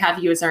 basically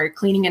have you as our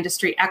cleaning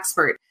industry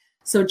expert.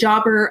 So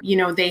Jobber,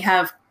 they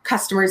have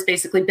customers,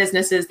 basically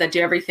businesses that do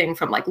everything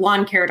from like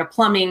lawn care to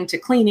plumbing to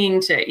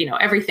cleaning to,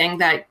 everything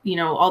that,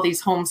 all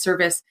these home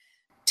service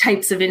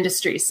types of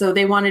industries. So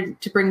they wanted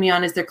to bring me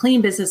on as their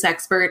clean business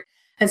expert.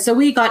 And so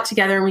we got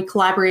together and we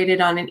collaborated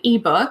on an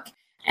ebook.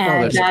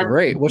 And that's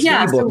great. What's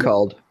the ebook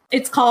called?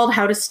 It's called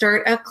How to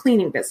Start a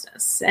Cleaning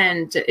Business.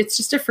 And it's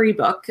just a free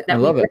book that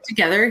we put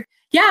together.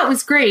 Yeah, it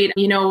was great.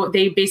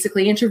 They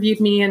basically interviewed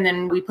me and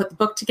then we put the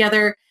book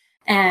together.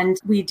 And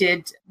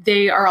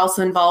they are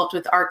also involved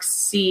with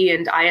ARC-C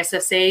and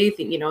ISSA,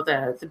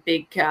 the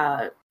big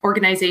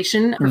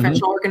organization,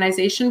 professional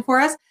organization for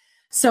us.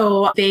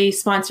 So they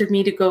sponsored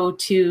me to go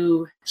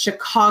to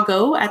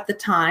Chicago at the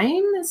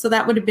time. So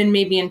that would have been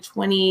maybe in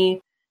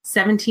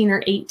 2017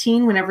 or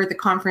 18, whenever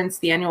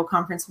the annual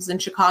conference was in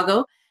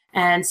Chicago.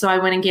 And so I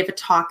went and gave a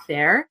talk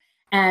there.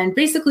 And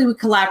basically we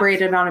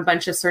collaborated on a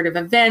bunch of sort of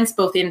events,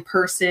 both in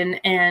person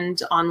and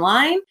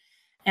online.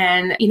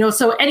 And,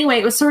 so anyway,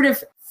 it was sort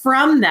of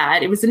from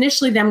that, it was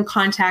initially them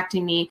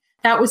contacting me.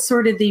 That was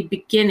sort of the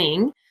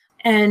beginning.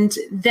 And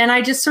then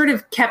I just sort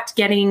of kept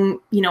getting,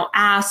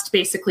 asked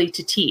basically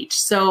to teach.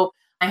 So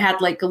I had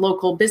like a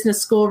local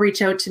business school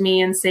reach out to me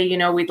and say,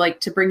 we'd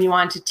like to bring you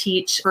on to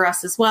teach for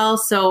us as well.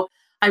 So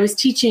I was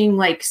teaching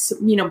like,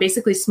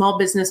 basically small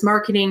business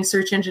marketing,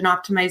 search engine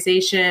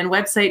optimization,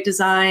 website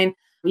design,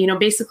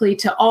 basically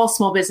to all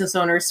small business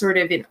owners sort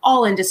of in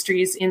all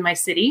industries in my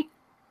city.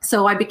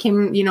 So I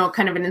became,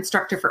 kind of an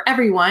instructor for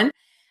everyone.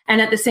 And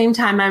at the same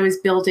time, I was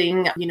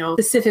building,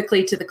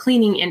 specifically to the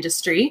cleaning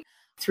industry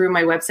through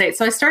my website.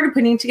 So I started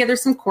putting together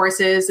some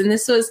courses. And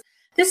this was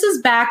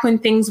back when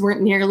things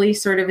weren't nearly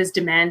sort of as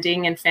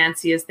demanding and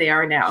fancy as they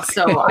are now.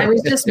 So I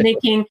was just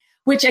making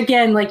which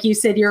again, like you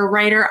said, you're a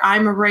writer,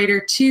 I'm a writer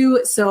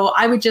too. So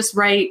I would just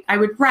write, I'd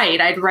write,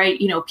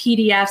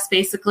 PDFs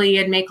basically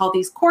and make all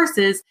these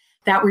courses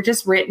that were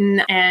just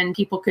written and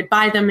people could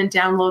buy them and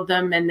download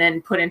them and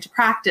then put into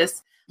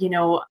practice,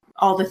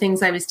 all the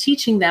things I was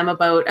teaching them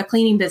about a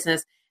cleaning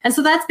business. And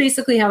so that's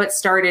basically how it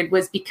started,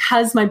 was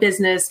because my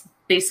business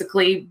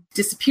basically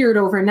disappeared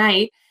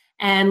overnight.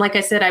 And like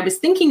I said, I was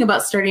thinking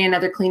about starting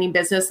another cleaning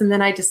business. And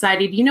then I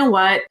decided, you know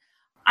what?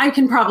 I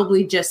can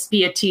probably just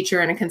be a teacher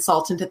and a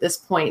consultant at this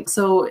point.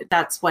 So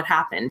that's what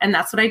happened. And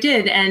that's what I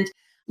did. And,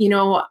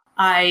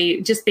 I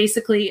just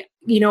basically,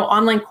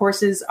 online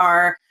courses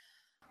are,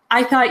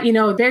 I thought,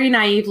 very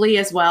naively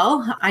as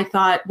well. I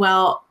thought,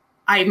 well,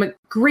 I'm a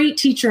great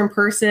teacher in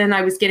person.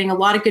 I was getting a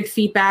lot of good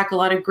feedback, a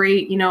lot of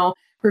great,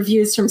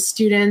 reviews from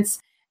students.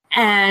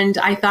 And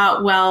I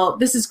thought, well,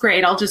 this is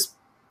great. I'll just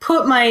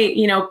put my,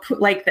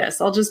 like this,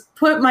 I'll just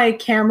put my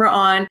camera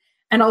on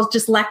and I'll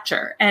just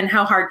lecture. And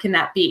how hard can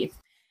that be?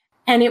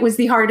 And it was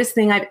the hardest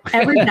thing I've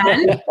ever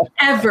done,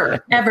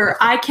 ever.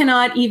 I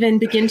cannot even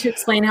begin to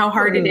explain how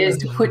hard it is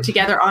to put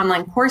together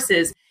online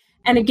courses.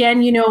 And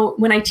again,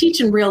 when I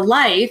teach in real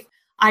life,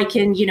 I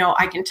can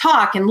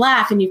talk and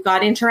laugh and you've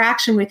got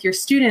interaction with your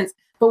students.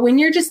 But when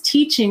you're just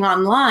teaching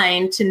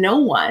online to no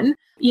one,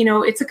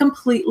 it's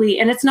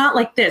and it's not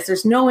like this.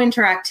 There's no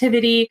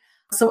interactivity.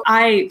 So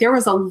there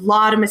was a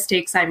lot of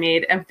mistakes I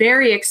made, a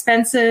very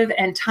expensive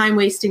and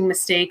time-wasting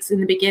mistakes in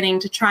the beginning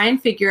to try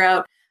and figure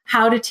out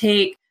how to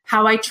take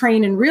how I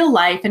train in real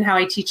life and how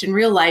I teach in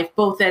real life,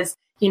 both as,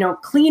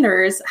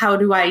 cleaners. How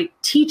do I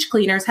teach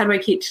cleaners? How do I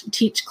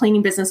teach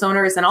cleaning business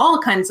owners and all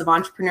kinds of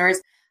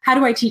entrepreneurs? How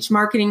do I teach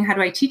marketing? How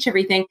do I teach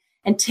everything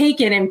and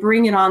take it and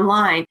bring it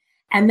online?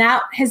 And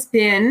that has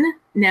been,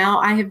 now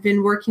I have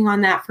been working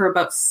on that for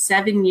about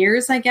 7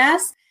 years, I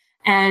guess.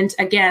 And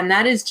again,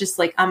 that is just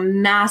like a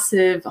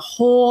massive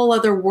whole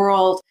other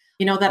world,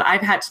 that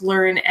I've had to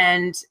learn.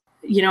 And,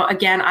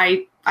 again,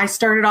 I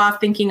started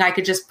off thinking I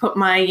could just put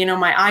my,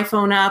 my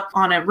iPhone up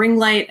on a ring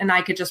light and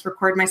I could just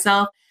record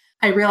myself.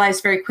 I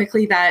realized very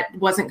quickly that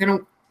wasn't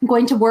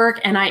going to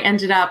work. And I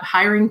ended up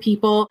hiring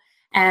people.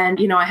 And,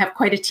 I have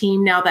quite a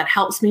team now that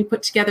helps me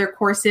put together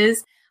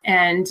courses.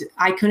 And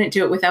I couldn't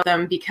do it without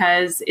them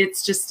because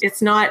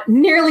it's not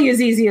nearly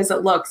as easy as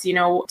it looks,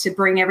 to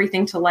bring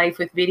everything to life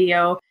with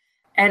video.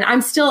 And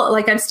I'm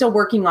still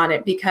working on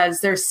it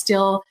because there's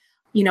still,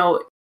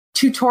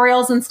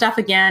 tutorials and stuff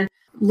again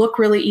look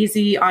really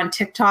easy on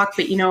TikTok,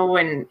 but,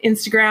 and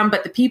Instagram,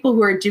 but the people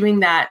who are doing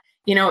that,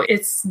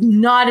 it's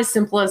not as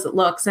simple as it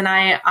looks. And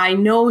I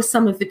know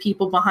some of the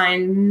people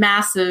behind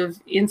massive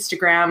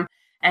Instagram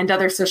and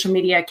other social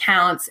media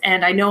accounts,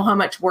 and I know how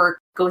much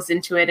work goes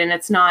into it. And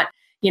it's not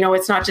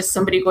just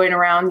somebody going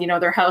around,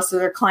 their house or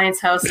their client's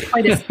house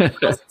quite as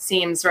simple as it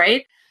seems,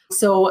 right?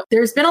 So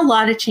there's been a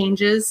lot of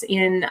changes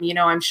in,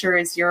 I'm sure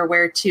as you're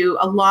aware too,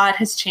 a lot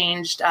has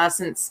changed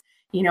since,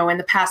 in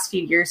the past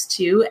few years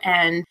too.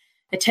 And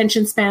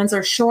attention spans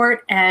are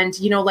short. And,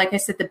 like I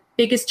said, the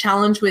biggest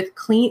challenge with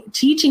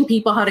teaching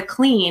people how to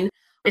clean,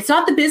 it's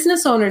not the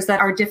business owners that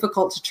are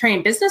difficult to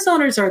train. Business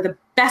owners are the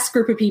best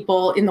group of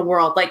people in the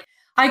world. Like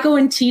I go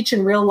and teach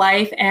in real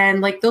life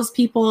and like those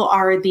people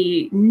are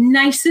the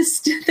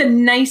nicest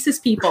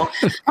people.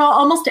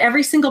 Almost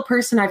every single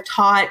person I've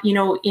taught,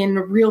 in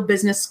real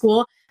business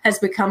school has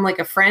become like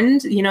a friend.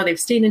 They've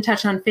stayed in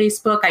touch on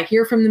Facebook. I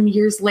hear from them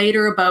years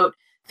later about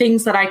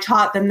things that I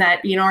taught them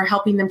that, are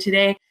helping them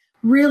today.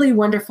 Really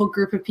wonderful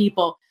group of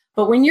people.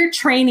 But when you're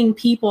training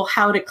people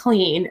how to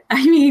clean,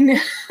 I mean,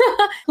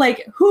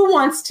 like who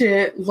wants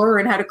to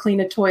learn how to clean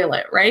a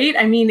toilet, right?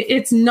 I mean,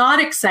 it's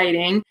not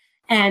exciting.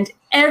 And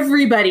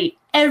everybody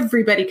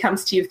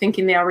comes to you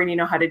thinking they already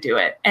know how to do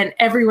it. And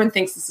everyone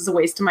thinks this is a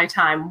waste of my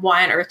time.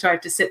 Why on earth do I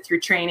have to sit through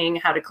training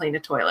how to clean a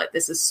toilet?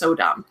 This is so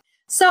dumb.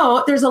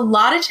 So there's a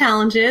lot of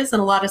challenges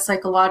and a lot of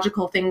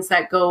psychological things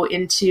that go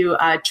into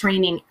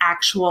training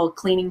actual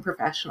cleaning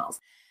professionals.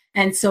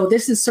 And so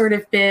this has sort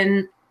of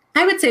been,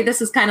 I would say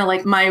this is kind of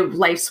like my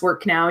life's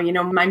work now,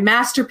 my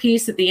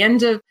masterpiece at the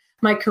end of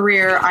my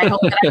career. I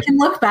hope that I can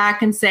look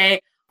back and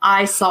say,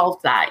 I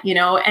solved that,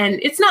 and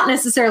it's not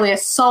necessarily a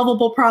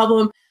solvable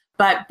problem,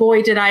 but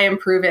boy, did I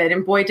improve it.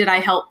 And boy, did I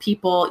help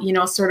people,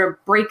 sort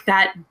of break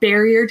that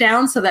barrier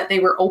down so that they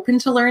were open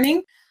to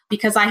learning,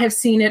 because I have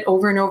seen it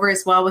over and over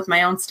as well with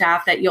my own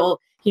staff that you'll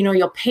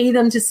pay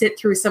them to sit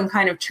through some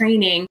kind of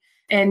training.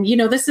 And,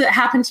 this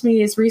happened to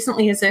me as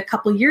recently as a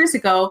couple of years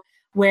ago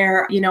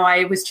where,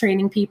 I was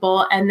training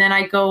people and then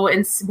I go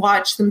and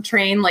watch them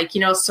train, like,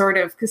 sort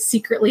of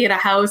secretly at a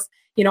house.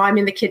 I'm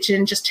in the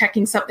kitchen just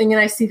checking something and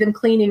I see them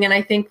cleaning and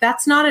I think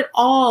that's not at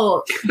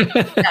all,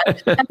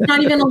 that's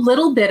not even a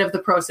little bit of the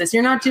process.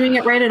 You're not doing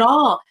it right at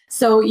all.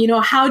 So,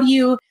 how do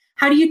you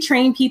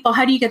train people?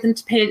 How do you get them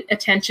to pay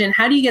attention?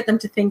 How do you get them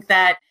to think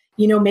that,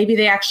 maybe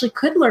they actually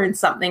could learn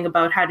something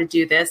about how to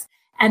do this?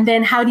 And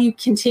then how do you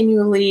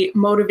continually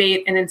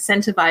motivate and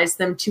incentivize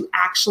them to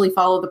actually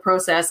follow the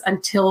process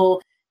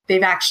until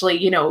they've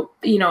actually,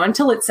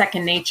 until it's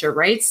second nature,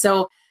 right?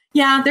 So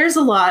yeah, there's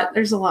a lot.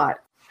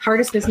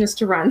 Hardest business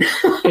to run.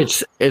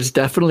 It's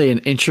definitely an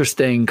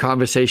interesting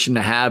conversation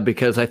to have,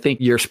 because I think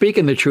you're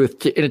speaking the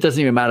truth, and it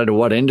doesn't even matter to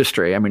what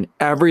industry. I mean,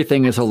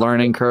 everything is a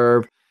learning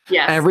curve.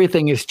 Yes.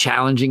 Everything is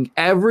challenging.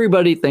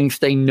 Everybody thinks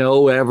they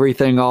know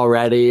everything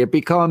already.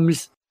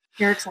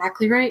 You're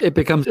exactly right. It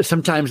becomes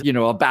sometimes,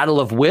 a battle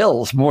of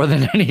wills more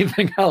than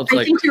anything else.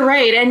 I think you're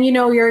right. And,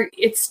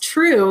 it's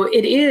true.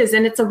 It is.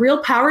 And it's a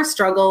real power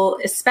struggle,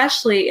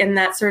 especially in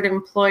that sort of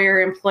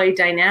employer-employee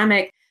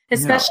dynamic,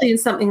 especially in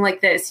something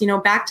like this.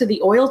 Back to the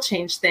oil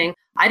change thing.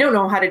 I don't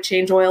know how to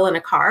change oil in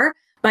a car.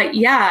 But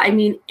yeah, I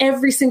mean,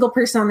 every single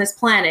person on this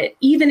planet,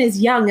 even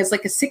as young as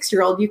like a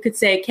 6-year-old, you could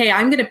say, okay,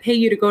 I'm going to pay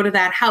you to go to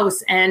that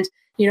house and,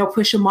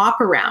 push a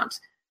mop around.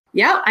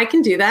 Yeah, I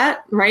can do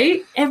that,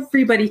 right?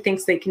 Everybody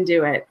thinks they can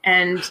do it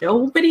and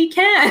nobody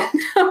can,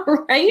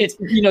 right?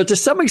 To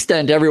some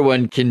extent,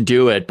 everyone can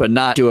do it, but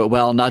not do it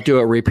well, not do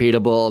it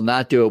repeatable,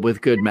 not do it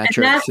with good metrics.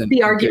 And that's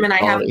the argument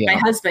I have with my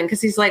husband,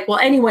 because he's like, well,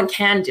 anyone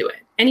can do it.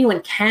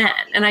 Anyone can.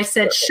 And I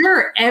said,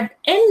 sure,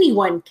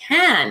 anyone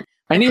can.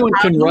 Anyone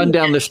can run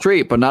down the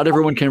street, but not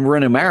everyone can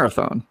run a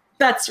marathon.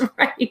 That's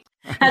right.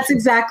 That's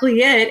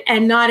exactly it.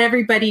 And not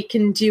everybody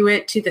can do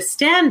it to the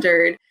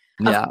standard,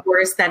 of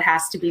course, that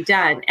has to be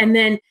done. And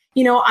then,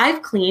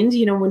 I've cleaned,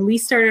 when we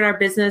started our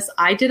business,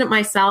 I did it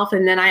myself.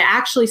 And then I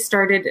actually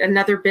started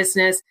another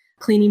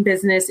cleaning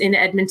business in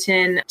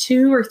Edmonton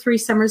 2 or 3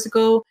 summers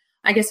ago.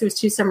 I guess it was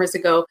 2 summers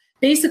ago,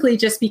 basically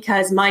just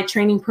because my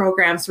training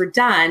programs were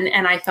done.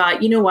 And I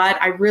thought, you know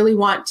what, I really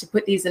want to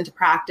put these into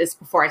practice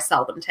before I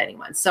sell them to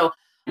anyone. So,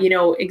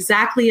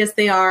 exactly as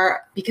they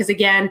are, because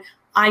again,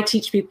 I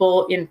teach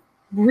people in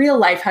real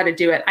life how to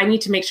do it. I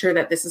need to make sure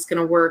that this is going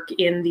to work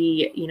in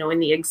the, in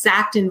the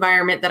exact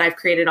environment that I've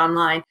created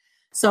online.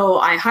 So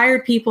I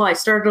hired people, I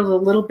started a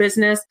little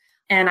business,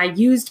 and I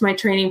used my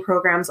training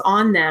programs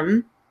on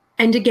them.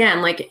 And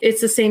again, like,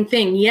 it's the same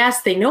thing.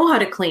 Yes, they know how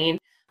to clean,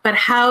 but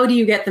how do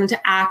you get them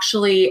to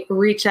actually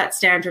reach that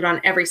standard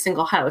on every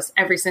single house,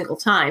 every single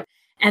time?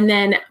 And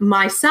then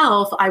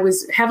myself, I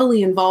was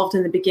heavily involved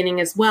in the beginning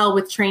as well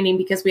with training,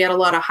 because we had a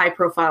lot of high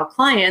profile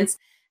clients.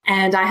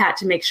 And I had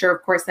to make sure,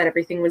 of course, that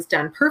everything was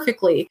done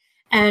perfectly.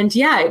 And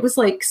yeah, it was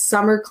like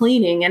summer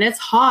cleaning, and it's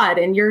hot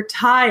and you're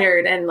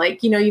tired. And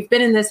like, you've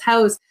been in this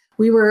house.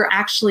 We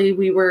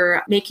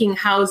were making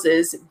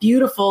houses,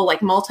 beautiful,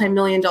 like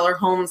multi-million-dollar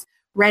homes,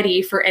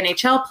 ready for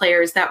NHL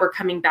players that were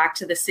coming back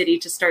to the city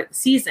to start the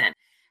season.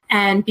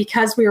 And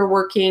because we were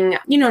working,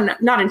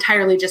 not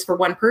entirely just for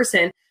one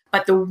person,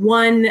 but the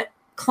one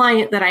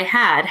client that I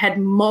had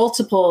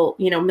multiple,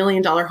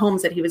 $1-million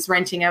homes that he was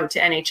renting out to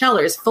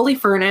NHLers, fully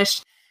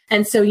furnished.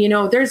 And so,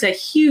 there's a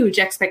huge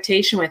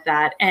expectation with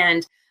that.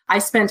 And I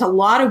spent a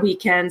lot of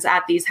weekends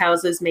at these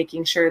houses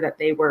making sure that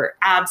they were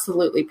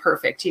absolutely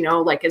perfect,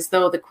 like as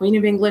though the Queen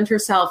of England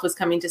herself was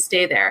coming to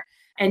stay there.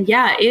 And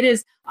yeah, it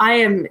is. I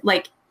am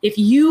like, if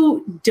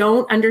you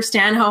don't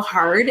understand how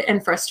hard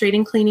and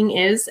frustrating cleaning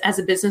is as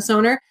a business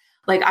owner,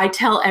 like I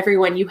tell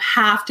everyone, you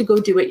have to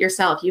go do it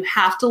yourself. You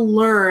have to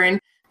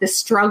learn the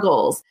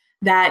struggles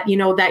that,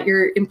 that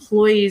your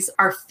employees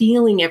are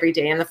feeling every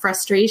day and the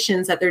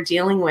frustrations that they're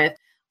dealing with,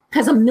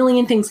 because a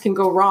million things can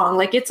go wrong.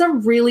 Like, it's a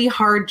really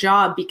hard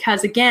job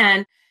because,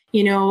 again,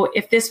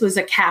 if this was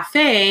a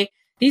cafe,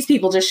 these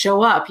people just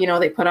show up,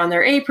 they put on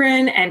their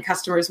apron and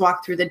customers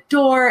walk through the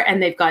door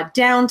and they've got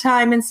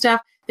downtime and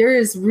stuff. There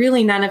is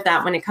really none of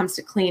that when it comes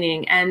to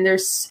cleaning. And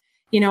there's,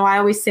 I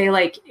always say,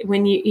 like,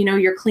 when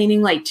you're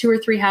cleaning like 2 or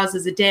 3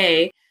 houses a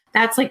day,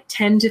 that's like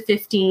 10 to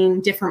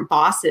 15 different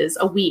bosses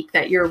a week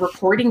that you're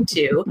reporting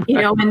to,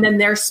 and then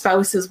their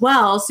spouse as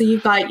well. So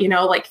you've got,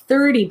 like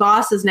 30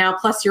 bosses now,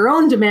 plus your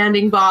own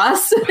demanding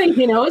boss,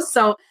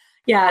 so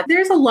yeah,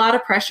 there's a lot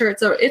of pressure.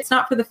 It's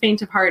not for the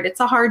faint of heart. It's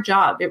a hard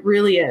job. It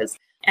really is.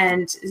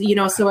 And,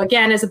 so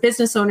again, as a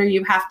business owner,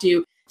 you have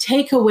to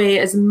take away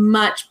as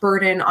much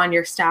burden on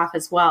your staff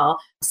as well.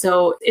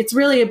 So it's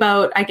really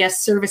about, I guess,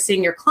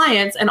 servicing your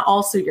clients and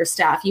also your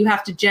staff. You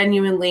have to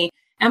genuinely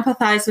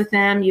empathize with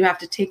them. You have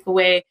to take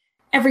away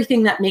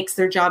everything that makes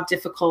their job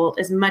difficult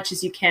as much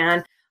as you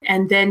can.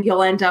 And then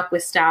you'll end up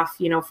with staff,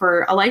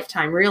 for a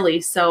lifetime,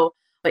 really. So,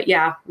 but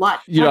yeah,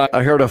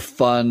 I heard a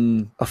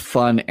fun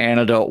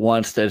anecdote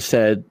once that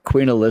said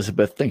Queen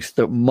Elizabeth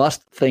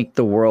must think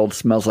the world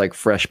smells like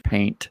fresh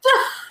paint.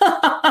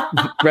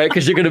 Right?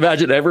 Because you can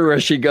imagine everywhere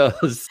she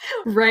goes.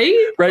 Right?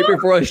 Right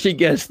before she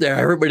gets there,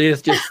 everybody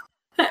is just...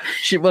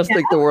 She must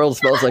think the world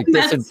smells like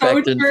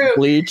disinfectant,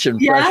 bleach,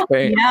 and fresh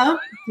paint. Yeah,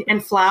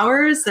 and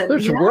flowers. And,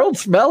 the world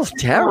smells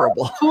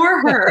terrible.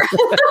 For her.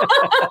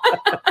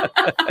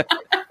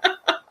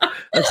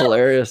 That's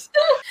hilarious.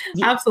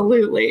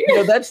 Absolutely.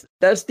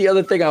 That's the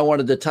other thing I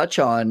wanted to touch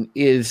on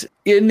is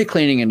in the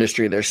cleaning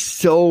industry, there's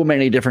so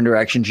many different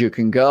directions you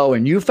can go.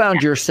 And you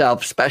found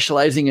yourself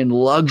specializing in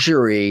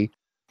luxury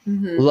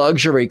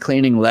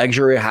cleaning,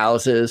 luxury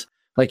houses,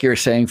 like you're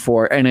saying,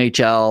 for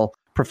NHL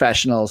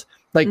professionals.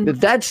 Like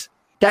that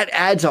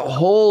adds a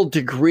whole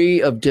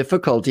degree of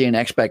difficulty and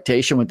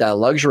expectation with that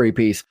luxury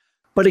piece.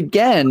 But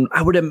again,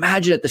 I would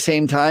imagine at the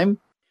same time,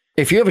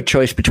 if you have a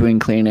choice between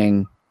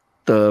cleaning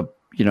the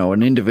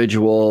an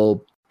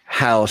individual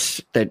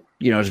house that,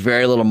 is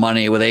very little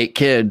money with 8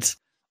 kids,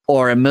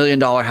 or $1 million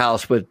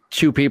house with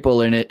 2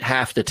 people in it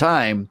half the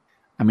time,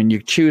 I mean,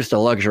 you choose the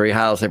luxury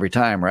house every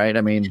time, right?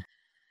 I mean,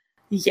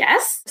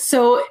 yes.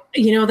 So,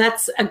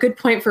 that's a good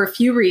point for a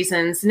few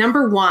reasons.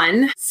 Number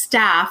one,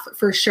 staff,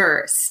 for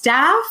sure.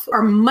 Staff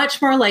are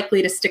much more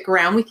likely to stick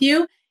around with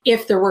you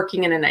if they're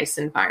working in a nice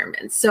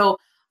environment. So,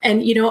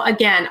 and,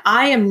 again,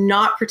 I am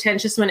not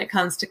pretentious when it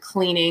comes to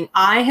cleaning.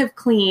 I have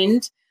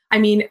cleaned. I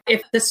mean,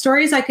 if the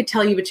stories I could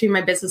tell you between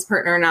my business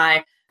partner and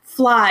I,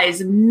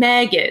 flies,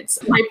 maggots,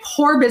 my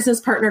poor business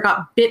partner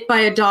got bit by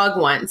a dog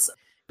once.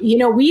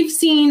 We've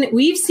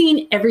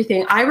seen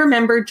everything. I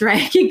remember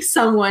dragging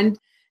someone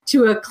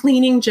to a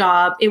cleaning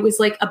job. It was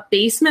like a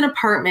basement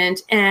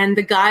apartment, and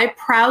the guy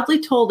proudly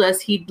told us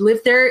he'd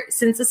lived there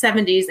since the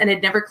 70s and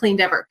had never cleaned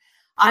ever.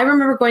 I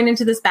remember going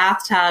into this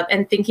bathtub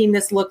and thinking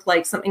this looked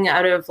like something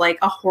out of like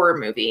a horror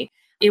movie.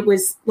 It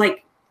was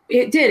like,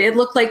 it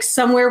looked like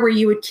somewhere where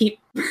you would keep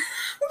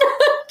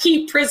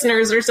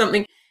prisoners or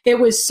something. It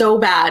was so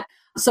bad.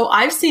 So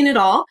I've seen it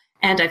all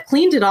and I've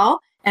cleaned it all.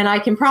 And I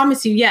can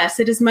promise you, yes,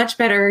 it is much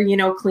better,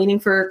 cleaning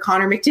for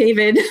Connor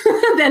McDavid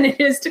than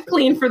it is to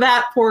clean for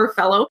that poor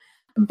fellow.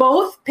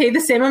 Both pay the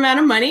same amount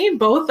of money.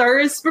 Both are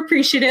as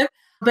appreciative.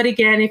 But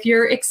again, if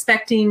you're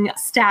expecting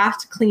staff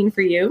to clean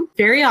for you,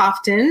 very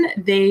often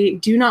they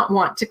do not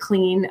want to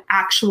clean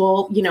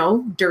actual,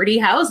 dirty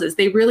houses.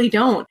 They really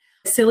don't.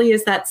 Silly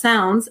as that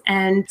sounds.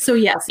 And so,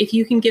 yes, if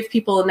you can give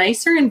people a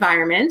nicer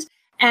environment,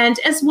 and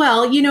as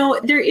well,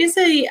 there is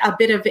a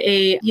bit of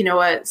a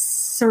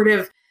sort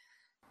of,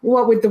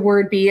 what would the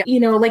word be?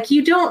 Like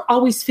you don't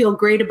always feel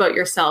great about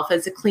yourself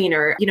as a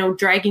cleaner,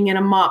 dragging in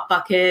a mop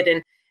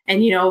bucket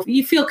and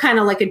you feel kind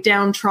of like a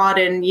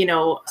downtrodden,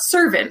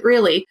 servant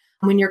really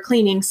when you're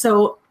cleaning.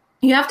 So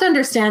you have to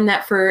understand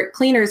that for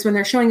cleaners, when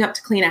they're showing up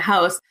to clean a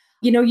house,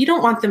 you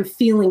don't want them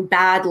feeling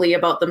badly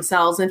about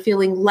themselves and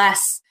feeling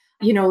less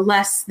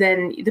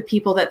than the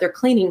people that they're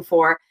cleaning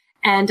for.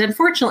 And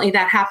unfortunately,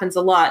 that happens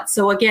a lot.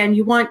 So again,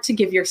 you want to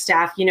give your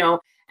staff,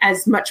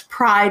 as much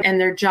pride in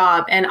their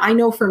job. And I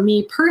know for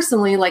me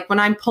personally, like when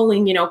I'm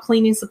pulling,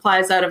 cleaning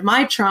supplies out of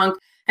my trunk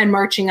and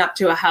marching up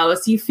to a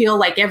house, you feel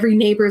like every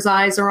neighbor's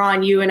eyes are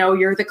on you and, oh,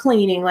 you're the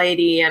cleaning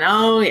lady. And,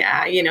 oh,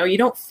 yeah, you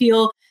don't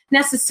feel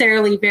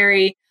necessarily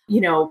very,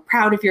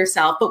 proud of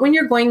yourself. But when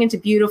you're going into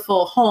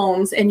beautiful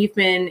homes and you've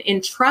been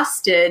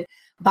entrusted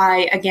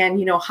by,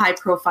 again, high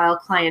profile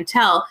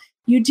clientele,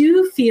 you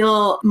do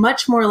feel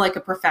much more like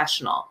a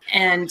professional.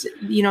 And,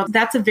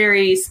 that's a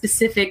very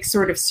specific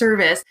sort of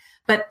service.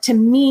 But to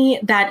me,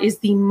 that is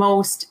the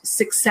most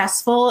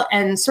successful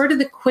and sort of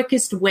the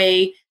quickest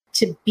way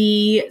to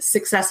be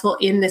successful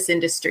in this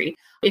industry.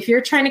 If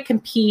you're trying to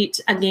compete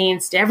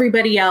against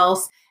everybody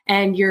else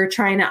and you're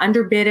trying to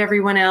underbid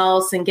everyone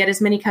else and get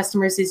as many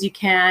customers as you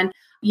can,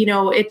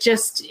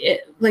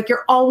 like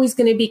you're always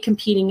going to be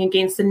competing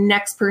against the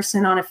next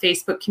person on a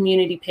Facebook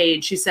community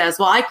page who says,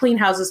 well, I clean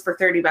houses for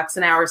 $30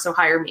 an hour, so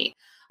hire me.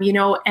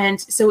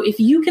 And so if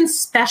you can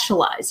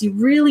specialize, you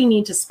really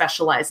need to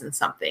specialize in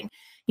something.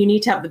 You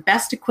need to have the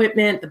best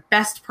equipment, the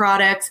best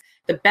products,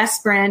 the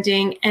best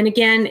branding. And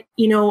again,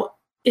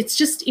 it's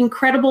just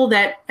incredible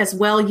that as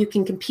well you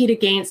can compete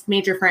against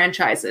major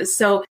franchises.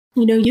 So,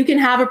 you can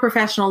have a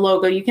professional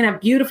logo, you can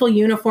have beautiful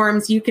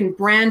uniforms, you can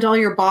brand all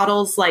your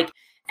bottles, like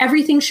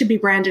everything should be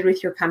branded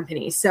with your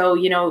company. So,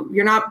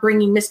 you're not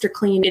bringing Mr.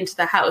 Clean into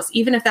the house,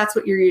 even if that's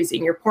what you're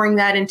using. You're pouring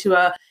that into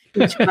a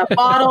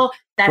bottle.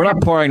 We're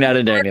not pouring that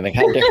into anything.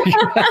 How dare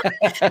you?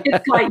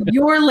 It's got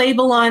your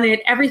label on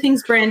it.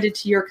 Everything's branded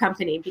to your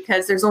company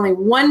because there's only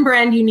one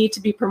brand you need to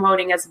be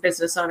promoting as a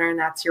business owner, and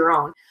that's your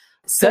own.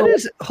 So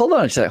hold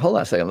on a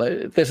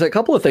second. There's a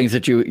couple of things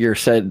that you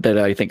said that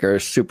I think are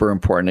super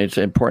important. It's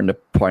important to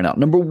point out.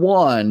 Number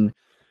one,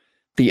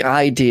 the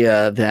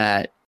idea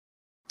that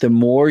the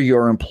more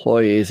your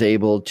employee is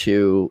able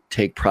to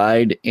take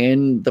pride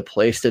in the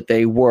place that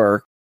they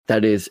work,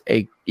 that is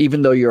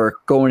even though you're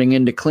going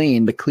in to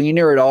clean, the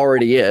cleaner it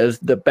already is,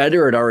 the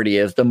better it already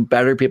is, the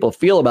better people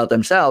feel about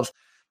themselves.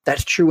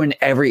 That's true in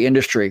every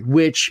industry,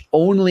 which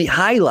only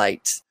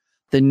highlights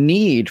the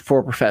need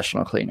for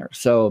professional cleaners.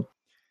 So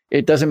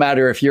it doesn't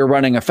matter if you're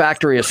running a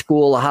factory, a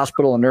school, a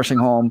hospital, a nursing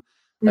home,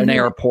 an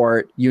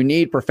airport, you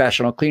need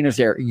professional cleaners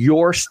there.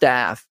 Your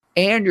staff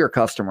and your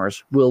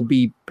customers will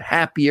be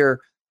happier,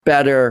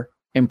 better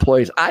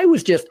employees.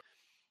 You're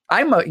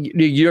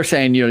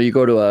saying, you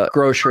go to a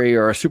grocery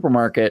or a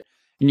supermarket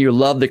and you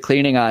love the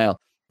cleaning aisle.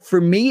 For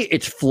me,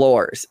 it's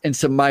floors. And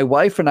so my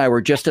wife and I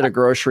were just at a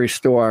grocery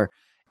store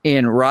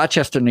in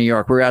Rochester, New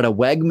York. We're at a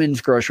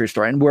Wegmans grocery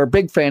store, and we're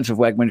big fans of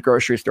Wegmans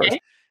grocery stores.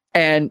 Okay.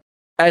 And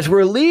as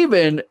we're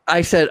leaving,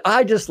 I said,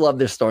 I just love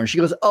this store. And she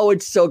goes, oh,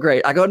 it's so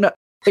great. I go, no,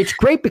 it's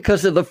great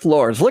because of the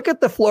floors. Look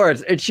at the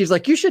floors. And she's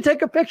like, you should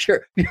take a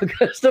picture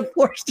because the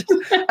floors,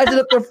 I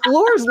said, the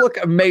floors look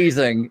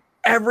amazing.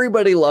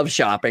 Everybody loves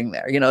shopping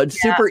there.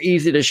 It's super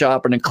easy to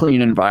shop in a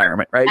clean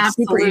environment, right?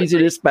 Absolutely. It's super easy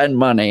to spend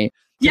money,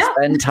 to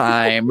spend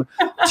time,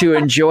 to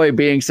enjoy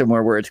being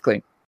somewhere where it's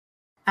clean.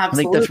 Absolutely.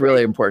 I think that's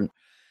really important.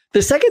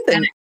 The second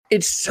thing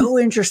it's so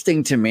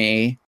interesting to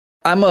me.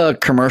 I'm a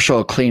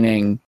commercial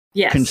cleaning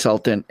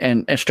consultant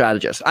and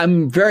strategist.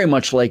 I'm very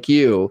much like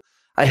you.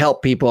 I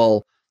help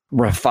people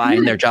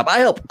refine their job. I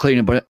help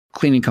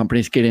cleaning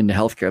companies get into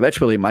healthcare. That's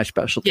really my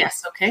specialty.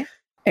 Yes. Okay.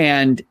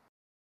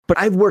 But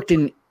I've worked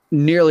in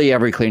nearly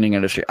every cleaning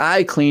industry.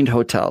 I cleaned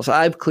hotels.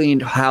 I've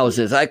cleaned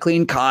houses. I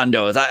cleaned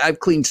condos. I've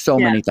cleaned so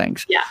many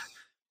things. Yeah.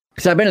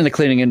 Because I've been in the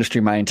cleaning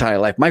industry my entire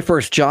life. My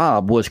first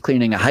job was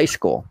cleaning a high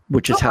school,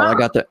 which is how I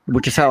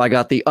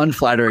got the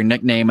unflattering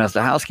nickname as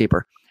the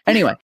housekeeper.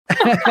 Anyway,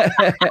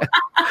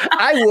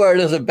 I wore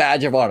it as a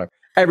badge of honor.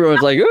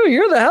 Everyone's like, "Oh,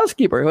 you're the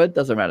housekeeper." Well, it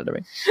doesn't matter to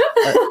me.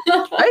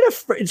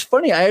 It's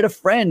funny. I had a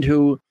friend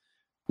who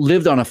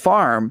lived on a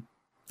farm,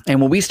 and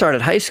when we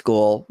started high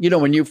school,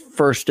 when you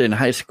first in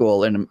high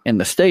school in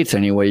the States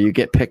anyway, you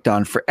get picked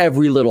on for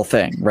every little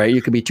thing, right?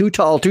 You could be too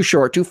tall, too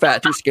short, too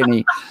fat, too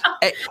skinny,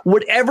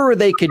 whatever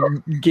they could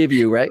give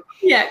you, right?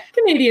 Yeah,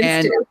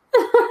 Canadians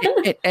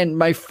do. And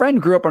my friend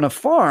grew up on a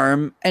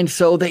farm, and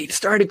so they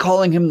started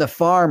calling him the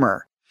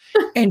farmer.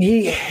 And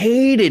he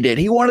hated it.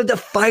 He wanted to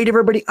fight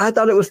everybody. I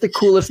thought it was the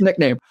coolest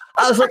nickname.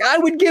 I was like, I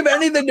would give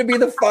anything to be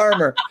the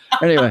farmer.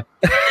 Anyway,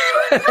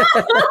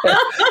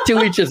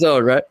 to each his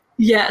own, right?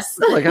 Yes.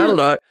 Like, I don't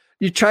know.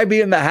 You try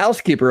being the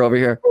housekeeper over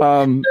here.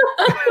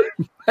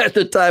 At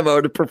the time, I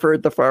would have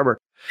preferred the farmer.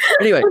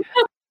 Anyway,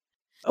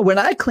 when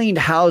I cleaned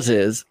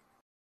houses,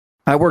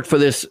 I worked for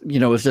this,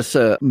 it was just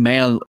a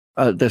man,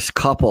 this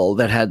couple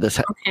that had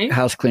this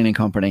house cleaning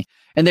company.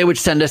 And they would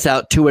send us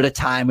out 2 at a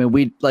time, and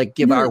we'd like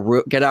get our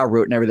route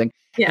and everything.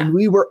 Yeah. And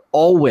we were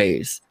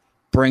always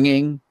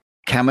bringing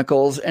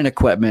chemicals and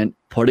equipment,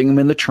 putting them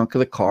in the trunk of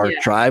the car,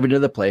 driving to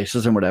the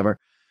places and whatever.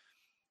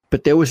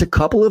 But there was a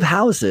couple of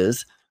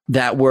houses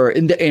that were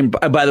and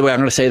by the way, I'm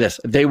going to say this,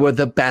 they were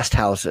the best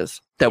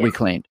houses that we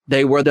cleaned.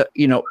 They were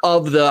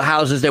of the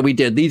houses that we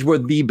did, these were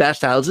the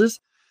best houses.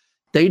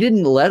 They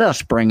didn't let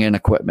us bring in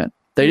equipment.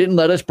 They didn't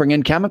let us bring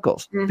in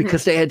chemicals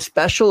because they had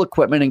special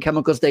equipment and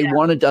chemicals they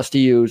wanted us to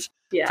use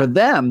for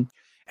them.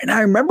 And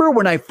I remember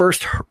when I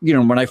first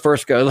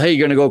go, hey,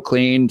 you're going to go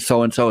clean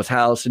so-and-so's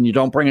house and you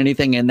don't bring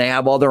anything in. They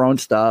have all their own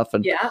stuff.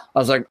 And I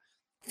was like,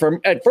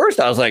 at first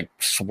I was like,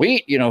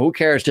 sweet, who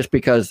cares, just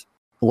because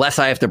less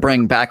I have to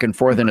bring back and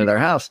forth into their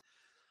house.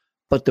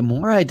 But the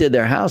more I did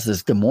their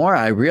houses, the more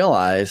I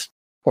realized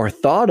or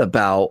thought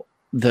about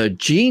the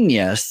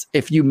genius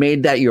if you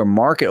made that your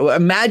market.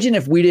 Imagine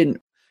if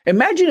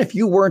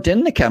you weren't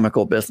in the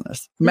chemical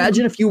business.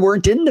 Imagine if you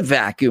weren't in the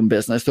vacuum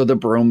business or the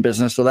broom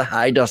business or the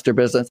high duster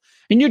business,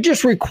 and you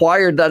just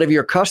required that of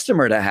your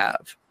customer to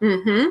have.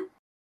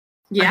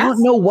 Yes. I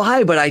don't know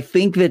why, but I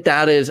think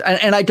that is,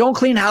 and I don't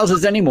clean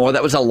houses anymore.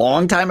 That was a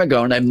long time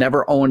ago, and I've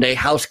never owned a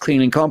house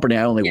cleaning company.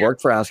 I only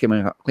worked for a house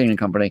cleaning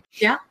company.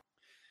 Yeah.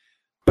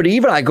 But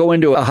even I go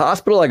into a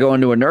hospital, I go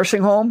into a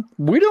nursing home,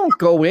 we don't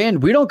go in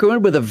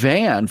with a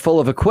van full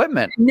of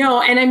equipment.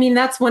 No. And I mean,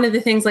 that's one of the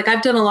things, like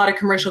I've done a lot of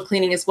commercial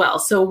cleaning as well.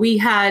 So we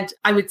had,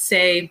 I would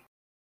say,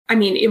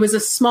 it was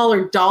a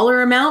smaller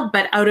dollar amount,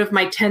 but out of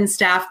my 10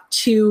 staff,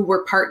 2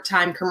 were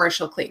part-time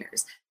commercial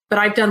cleaners. But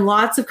I've done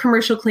lots of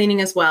commercial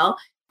cleaning as well.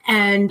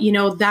 And,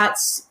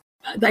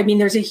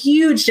 there's a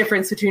huge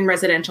difference between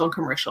residential and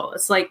commercial.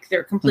 It's like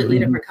they're completely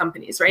different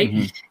companies,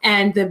 right?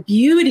 And the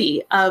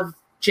beauty of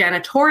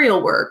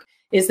janitorial work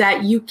is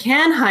that you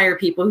can hire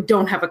people who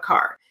don't have a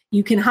car.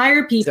 You can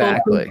hire people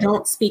who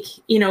don't speak,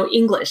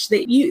 English.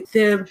 They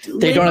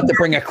don't have to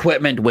bring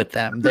equipment with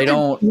them. They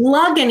don't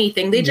lug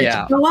anything. They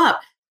just show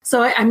up.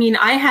 So,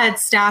 I had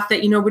staff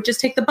that, would just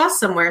take the bus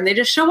somewhere and they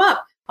just show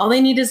up. All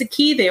they need is a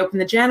key. They open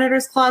the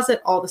janitor's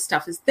closet. All the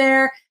stuff is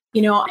there,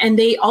 and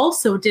they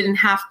also didn't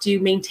have to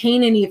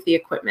maintain any of the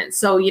equipment.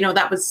 So,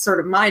 that was sort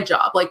of my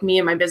job. Like me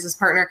and my business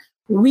partner,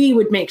 we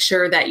would make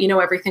sure that,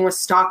 everything was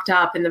stocked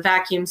up and the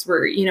vacuums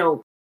were,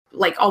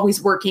 like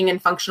always working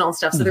and functional and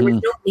stuff. So there was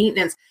no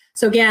maintenance.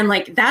 So again,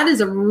 like that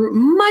is a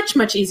much,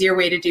 much easier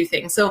way to do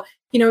things. So,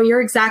 you're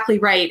exactly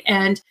right.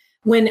 And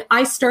when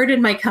I started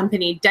my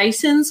company,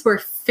 Dysons were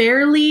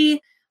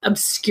fairly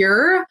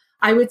obscure.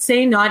 I would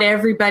say not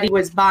everybody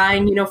was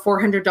buying,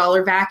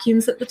 $400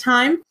 vacuums at the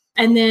time.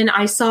 And then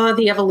I saw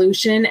the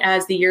evolution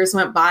as the years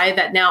went by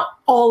that now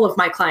all of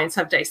my clients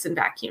have Dyson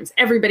vacuums.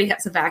 Everybody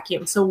has a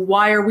vacuum. So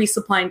why are we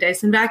supplying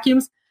Dyson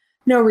vacuums?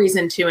 No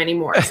reason to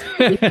anymore.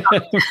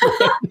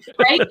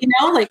 Right?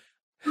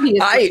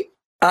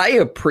 I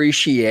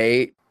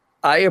appreciate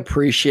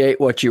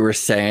what you were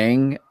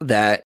saying,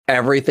 that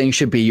everything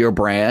should be your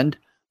brand.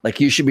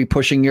 Like you should be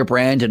pushing your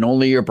brand and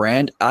only your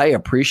brand. I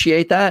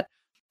appreciate that.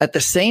 At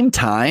the same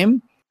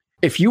time,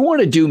 if you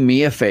want to do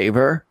me a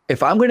favor,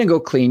 if I'm going to go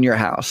clean your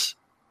house,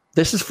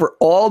 this is for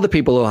all the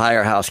people who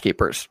hire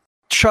housekeepers.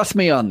 Trust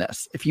me on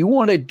this. If you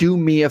want to do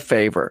me a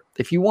favor,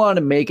 if you want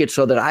to make it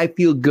so that I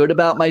feel good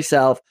about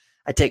myself,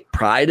 I take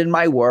pride in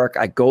my work,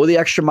 I go the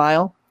extra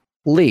mile,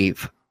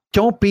 leave.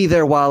 Don't be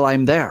there while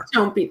I'm there.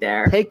 Don't be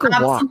there. Take a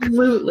walk.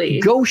 Absolutely.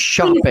 Go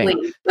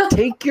shopping.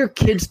 Take your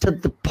kids to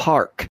the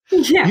park.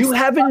 Yes. You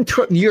haven't,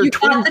 your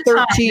twin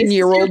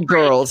 13-year-old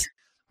girls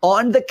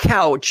on the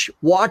couch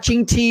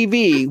watching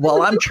TV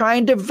while I'm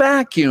trying to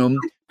vacuum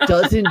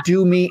doesn't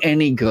do me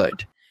any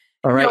good.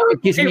 All right. No,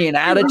 It gives me an really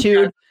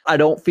attitude. I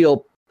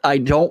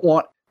don't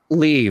want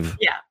leave.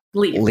 Yeah,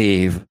 leave.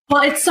 Leave.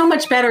 Well, it's so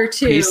much better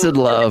too. Peace and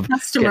love. Get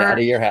Customer out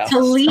of your house. to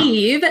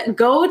leave,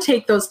 go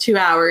take those 2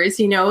 hours,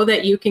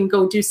 that you can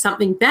go do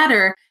something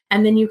better.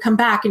 And then you come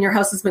back and your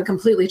house has been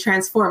completely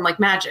transformed like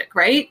magic,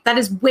 right? That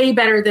is way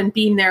better than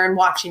being there and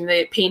watching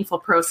the painful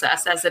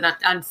process as it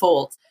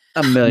unfolds.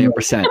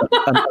 1,000,000%.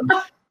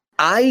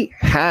 I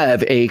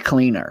have a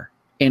cleaner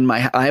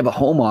I have a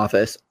home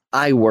office.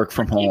 I work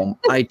from home.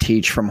 I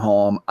teach from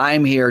home.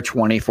 I'm here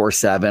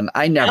 24/7.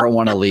 I never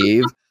want to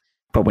leave.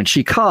 But when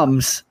she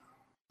comes,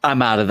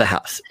 I'm out of the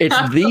house. It's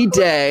the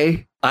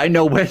day I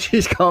know when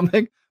she's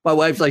coming. My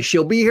wife's like,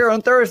 she'll be here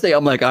on Thursday.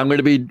 I'm like, I'm going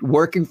to be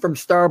working from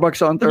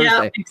Starbucks on Thursday.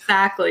 Yeah,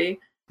 exactly.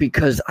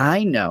 Because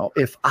I know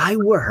if I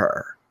were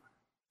her,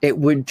 it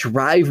would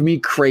drive me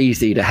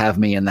crazy to have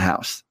me in the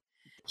house.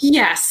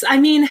 Yes. I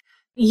mean,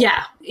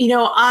 yeah.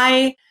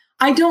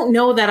 I don't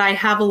know that I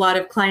have a lot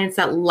of clients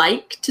that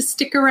like to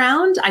stick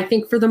around. I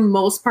think for the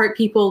most part,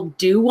 people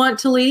do want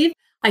to leave.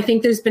 I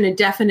think there's been a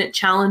definite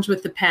challenge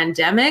with the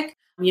pandemic,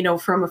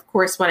 from, of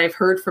course, what I've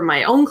heard from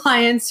my own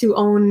clients who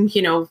own,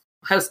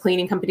 house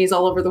cleaning companies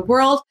all over the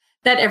world,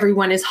 that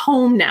everyone is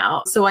home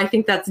now. So I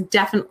think that's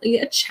definitely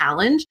a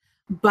challenge.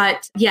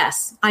 But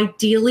yes,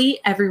 ideally,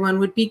 everyone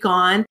would be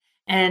gone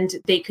and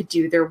they could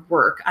do their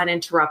work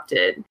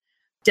uninterrupted.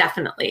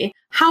 Definitely.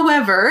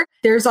 However,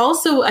 there's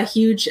also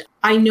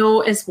I know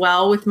as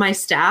well with my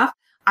staff,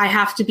 I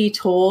have to be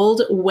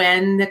told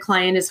when the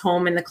client is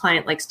home and the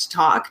client likes to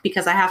talk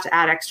because I have to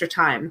add extra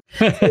time.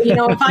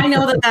 If I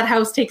know that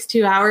house takes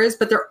 2 hours,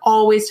 but they're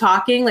always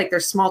talking, like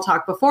there's small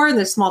talk before and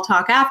there's small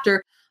talk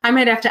after, I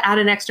might have to add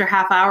an extra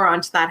half hour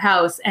onto that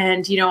house.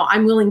 And,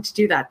 I'm willing to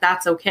do that.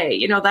 That's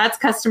okay. That's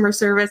customer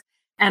service.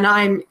 And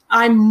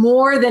I'm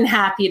more than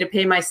happy to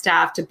pay my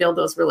staff to build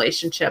those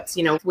relationships,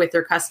 with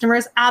their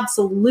customers.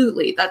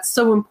 Absolutely. That's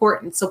so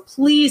important. So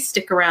please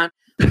stick around.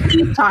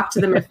 Please talk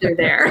to them if they're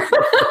there.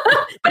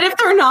 But if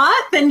they're not,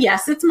 then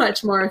yes, it's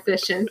much more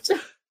efficient.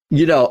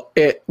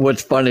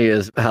 What's funny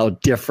is how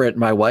different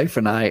my wife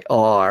and I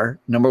are.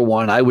 Number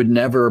one, I would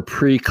never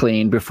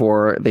pre-clean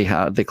before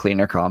the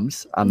cleaner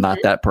comes. I'm not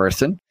that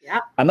person. Yeah.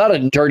 I'm not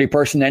a dirty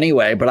person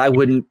anyway, but I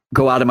wouldn't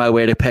go out of my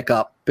way to pick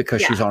up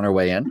because she's on her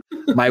way in.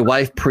 My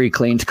wife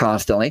pre-cleans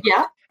constantly.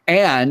 Yeah.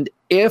 And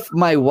if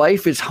my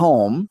wife is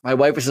home, my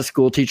wife is a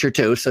school teacher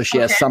too, so she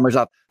has summers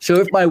off. So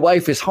if my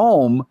wife is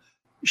home,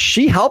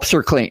 she helps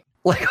her clean.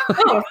 Like,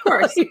 of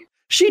course.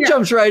 She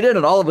jumps right in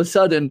and all of a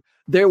sudden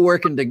they're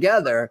working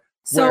together.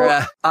 So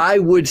where I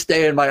would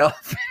stay in my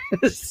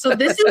office. So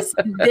and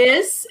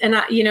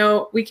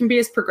we can be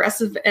as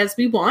progressive as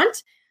we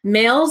want.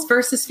 Males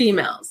versus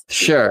females.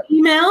 Sure.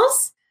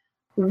 Females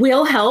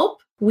will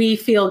help. We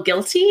feel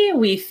guilty.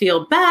 We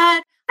feel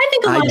bad.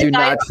 I do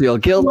not feel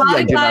guilty.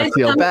 I do not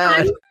feel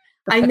bad.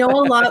 I know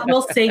a lot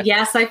will say,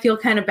 yes, I feel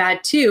kind of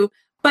bad too,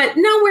 but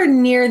nowhere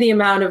near the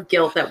amount of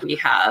guilt that we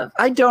have.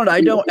 I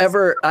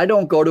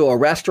don't go to a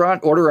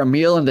restaurant, order a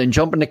meal, and then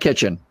jump in the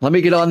kitchen. Let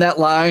me get on that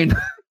line.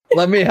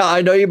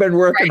 I know you've been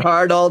working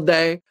hard all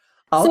day.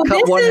 I'll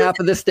cut one half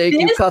of the steak,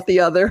 you cut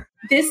the other.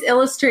 This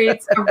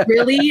illustrates a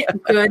really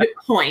good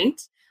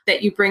point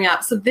that you bring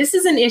up. So this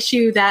is an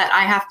issue that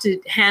I have to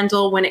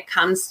handle when it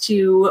comes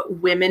to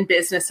women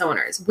business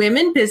owners.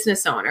 Women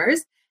business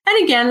owners,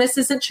 and again, this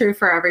isn't true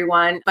for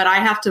everyone, but I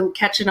have to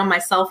catch it on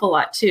myself a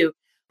lot too.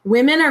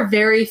 Women are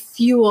very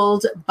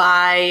fueled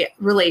by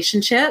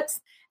relationships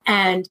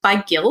and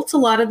by guilt a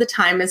lot of the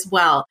time as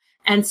well.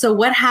 And so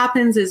what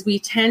happens is we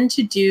tend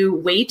to do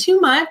way too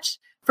much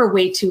for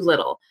way too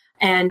little.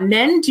 And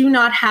men do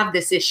not have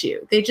this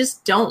issue. They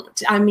just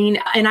don't. I mean,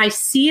 and I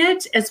see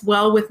it as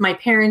well with my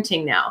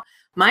parenting now.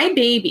 My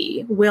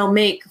baby will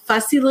make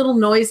fussy little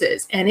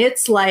noises and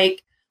it's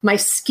like my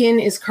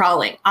skin is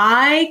crawling.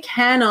 I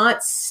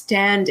cannot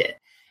stand it.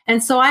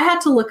 And so I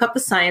had to look up the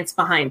science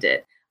behind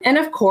it. And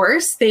of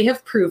course, they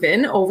have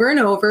proven over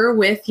and over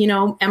with,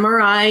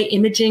 MRI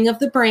imaging of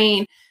the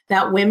brain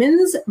that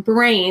women's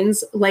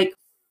brains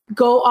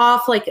go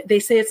off, like they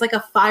say it's like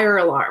a fire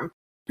alarm.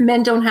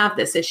 Men don't have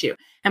this issue.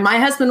 And my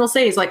husband will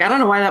say, he's like, I don't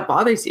know why that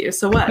bothers you.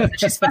 So what?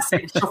 She's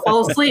fussy. She'll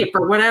fall asleep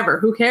or whatever.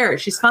 Who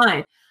cares? She's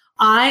fine.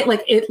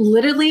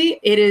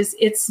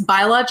 It's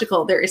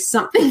biological. There is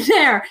something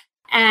there.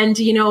 And,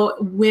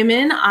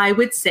 women, I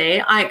would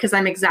say, because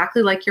I'm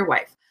exactly like your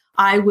wife,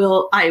 I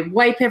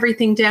wipe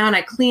everything down.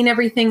 I clean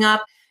everything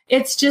up.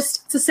 It's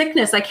a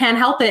sickness. I can't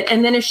help it.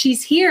 And then if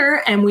she's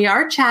here and we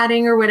are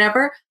chatting or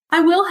whatever,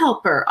 I will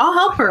help her. I'll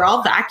help her.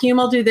 I'll vacuum.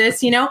 I'll do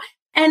this,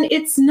 And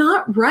it's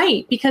not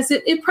right because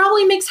it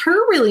probably makes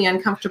her really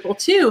uncomfortable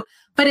too.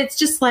 But it's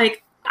just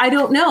like, I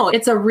don't know.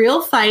 It's a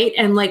real fight.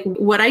 And like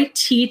what I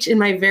teach in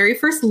my very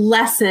first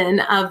lesson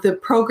of the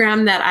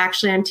program that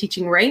actually I'm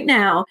teaching right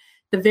now,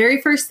 the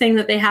very first thing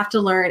that they have to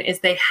learn is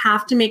they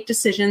have to make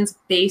decisions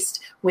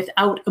based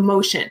without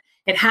emotion.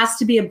 It has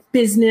to be a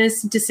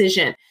business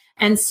decision.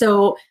 And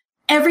so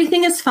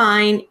everything is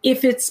fine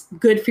if it's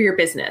good for your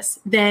business,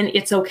 then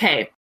it's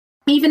okay.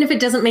 even if it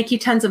doesn't make you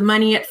tons of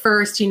money at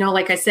first,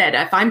 like I said,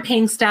 if I'm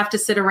paying staff to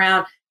sit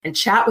around and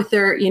chat with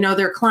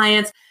their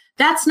clients,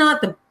 that's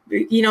not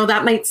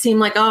that might seem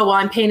like, oh, well,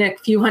 I'm paying a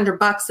few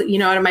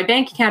 $100, out of my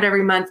bank account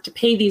every month to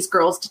pay these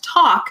girls to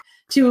talk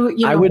to,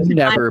 I would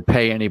never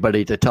pay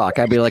anybody to talk.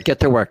 I'd be like, get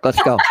to work.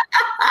 Let's go.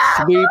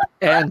 Sweep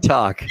and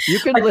talk. You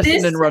can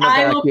listen and run a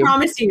vacuum. I will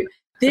promise you.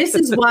 This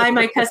is why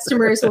my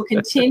customers will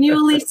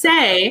continually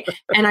say,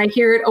 and I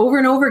hear it over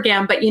and over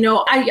again, but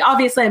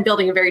I'm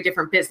building a very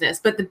different business,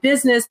 but the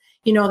business,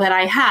 that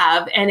I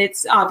have, and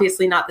it's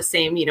obviously not the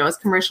same, as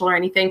commercial or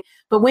anything,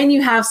 but when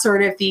you have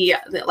sort of the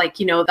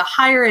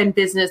higher end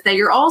business that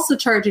you're also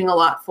charging a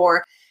lot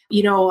for,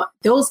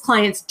 those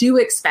clients do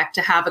expect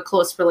to have a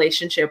close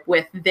relationship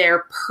with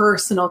their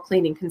personal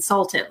cleaning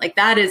consultant. Like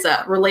that is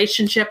a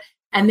relationship,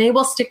 and they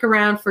will stick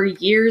around for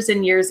years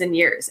and years and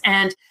years.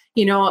 And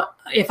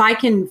if I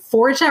can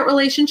forge that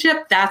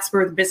relationship, that's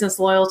where the business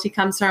loyalty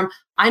comes from.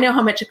 I know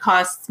how much it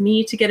costs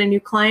me to get a new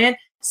client.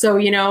 So,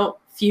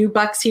 few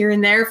bucks here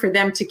and there for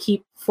them to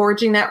keep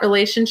forging that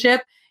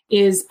relationship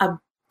is a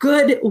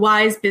good,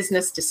 wise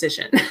business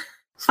decision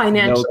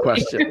financially. No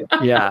question.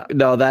 Yeah,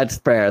 no, that's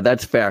fair.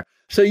 That's fair.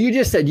 So you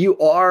just said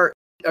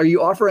are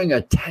you offering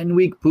a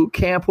 10-week boot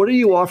camp? What are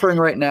you offering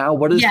right now?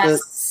 What is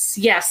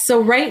Yes.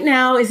 So right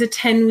now is a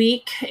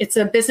 10-week. It's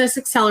a business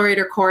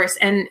accelerator course,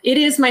 and it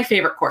is my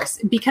favorite course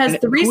because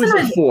the reason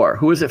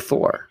Who is it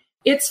for?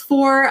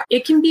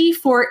 It can be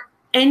for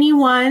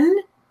anyone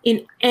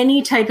in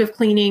any type of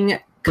cleaning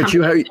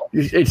company.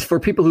 But it's for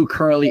people who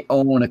currently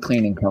own a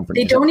cleaning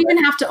company. They don't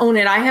even have to own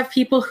it. I have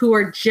people who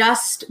are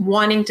just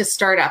wanting to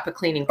start up a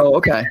cleaning company.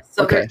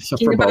 Oh, okay. So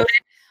for both.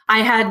 I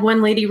had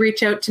one lady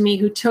reach out to me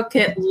who took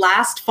it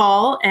last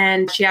fall,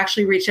 and she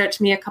actually reached out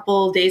to me a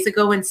couple of days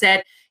ago and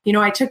said,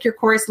 I took your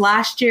course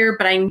last year,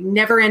 but I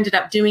never ended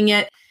up doing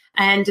it.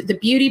 And the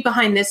beauty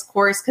behind this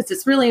course, because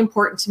it's really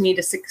important to me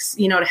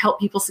to help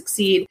people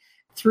succeed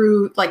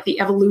through like the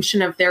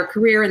evolution of their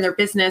career and their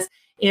business,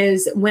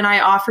 is when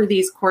I offer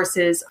these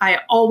courses,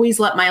 I always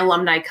let my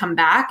alumni come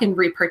back and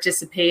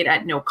re-participate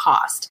at no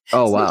cost.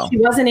 Oh, wow. So she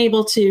wasn't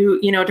able to,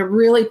 to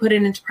really put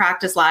it into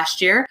practice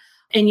last year.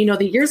 And,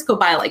 the years go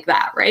by like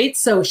that, right?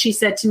 So she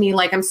said to me,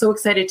 like, I'm so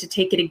excited to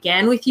take it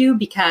again with you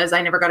because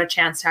I never got a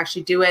chance to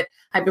actually do it.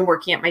 I've been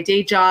working at my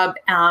day job,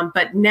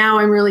 but now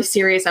I'm really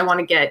serious. I want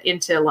to get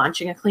into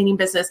launching a cleaning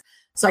business.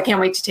 So I can't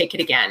wait to take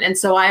it again. And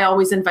so I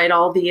always invite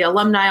all the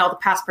alumni, all the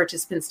past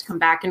participants to come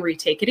back and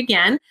retake it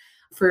again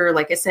for,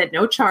 like I said,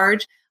 no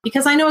charge,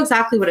 because I know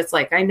exactly what it's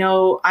like.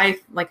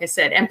 Like I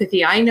said,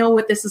 empathy. I know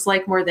what this is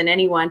like more than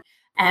anyone.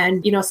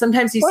 And,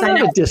 sometimes you sign up. Why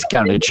not a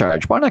discounted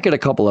charge? Why not get a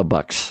couple of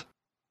bucks?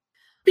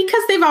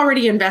 Because they've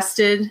already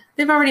invested.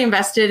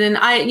 And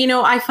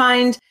I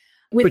find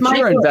with but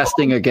you're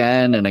investing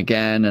again and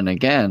again and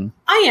again.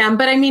 I am,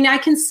 but I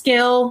can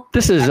scale.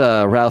 This is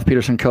Ralph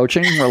Peterson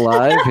coaching. We're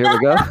live. Here we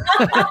go.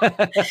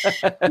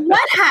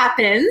 What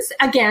happens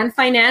again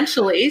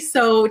financially?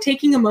 So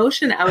taking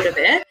emotion out of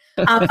it,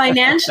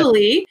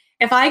 financially,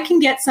 if I can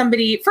get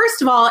somebody,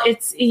 first of all,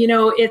 it's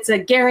a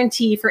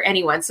guarantee for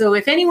anyone. So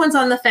if anyone's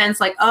on the fence,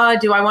 like, oh,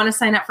 do I want to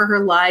sign up for her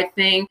live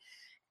thing?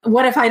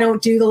 What if I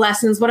don't do the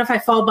lessons? What if I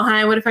fall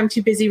behind? What if I'm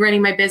too busy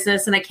running my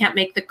business and I can't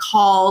make the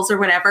calls or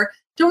whatever?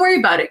 Don't worry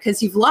about it,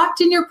 because you've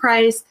locked in your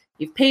price,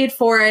 you've paid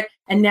for it.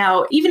 And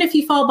now, even if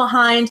you fall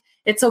behind,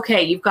 it's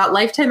okay. You've got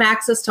lifetime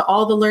access to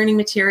all the learning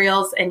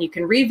materials, and you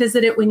can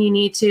revisit it when you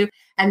need to.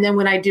 And then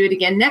when I do it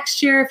again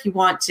next year, if you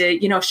want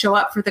to, show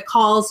up for the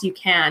calls, you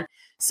can.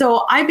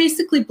 So I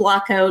basically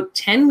block out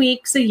 10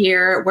 weeks a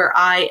year where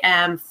I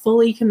am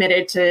fully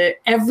committed to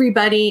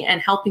everybody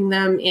and helping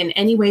them in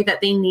any way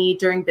that they need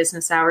during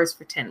business hours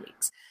for 10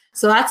 weeks.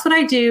 So that's what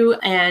I do.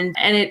 And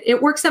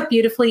it works out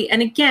beautifully.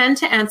 And again,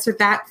 to answer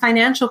that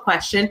financial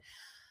question,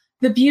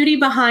 the beauty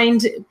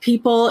behind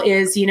people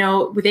is,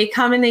 they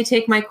come and they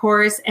take my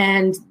course,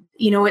 and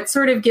it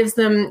sort of gives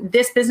them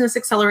this business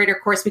accelerator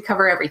course. We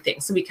cover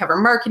everything. So we cover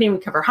marketing, we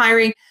cover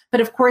hiring,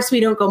 but of course we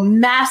don't go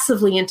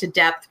massively into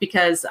depth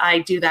because I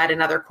do that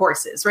in other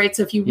courses, right?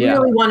 So if you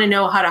really want to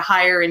know how to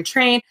hire and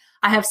train,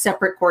 I have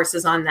separate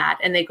courses on that,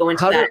 and they go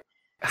into that.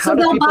 How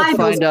do people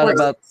find out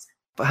about,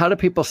 how do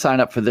people sign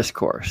up for this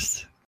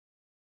course?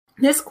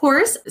 This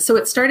course, so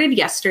it started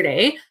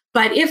yesterday,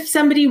 but if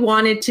somebody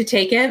wanted to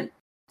take it,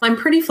 I'm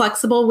pretty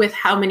flexible with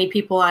how many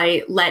people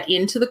I let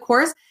into the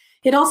course.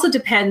 It also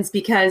depends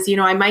because,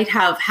 I might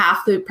have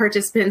half the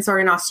participants are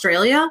in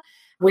Australia,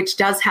 which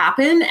does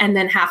happen, and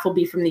then half will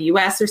be from the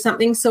US or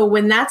something. So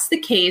when that's the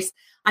case,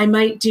 I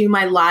might do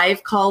my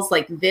live calls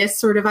like this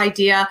sort of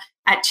idea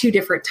at 2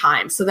 different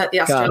times so that the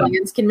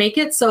Australians can make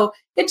it. So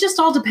it just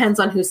all depends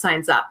on who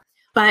signs up.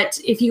 But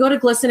if you go to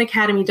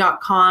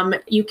glissenacademy.com,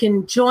 you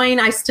can join.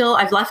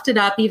 I've left it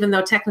up, even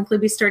though technically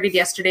we started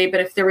yesterday. But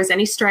if there was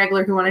any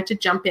straggler who wanted to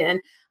jump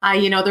in,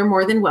 they're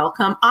more than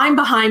welcome. I'm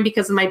behind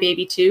because of my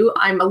baby too.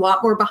 I'm a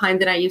lot more behind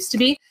than I used to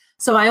be.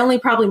 So I only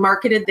probably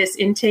marketed this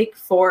intake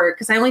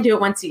because I only do it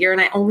once a year,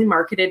 and I only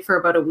marketed for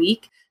about a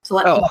week to to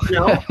let people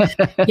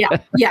know.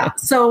 Yeah.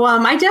 So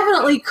I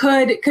definitely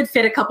could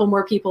fit a couple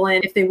more people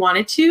in if they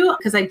wanted to,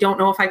 because I don't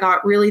know if I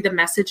got really the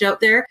message out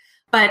there.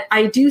 But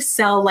I do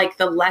sell like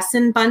the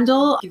lesson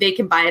bundle. They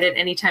can buy it at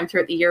any time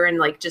throughout the year and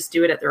like just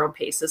do it at their own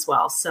pace as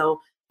well.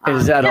 So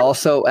is that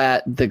also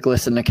at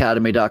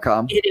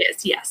theglistenacademy.com? It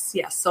is, yes.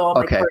 So all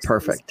my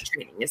perfect.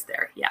 Training is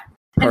there. Yeah.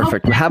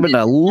 Perfect. We're having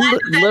a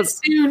little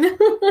soon.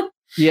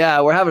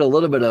 Yeah, we're having a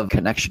little bit of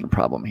connection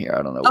problem here.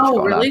 I don't know what's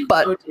going on,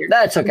 but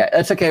that's okay.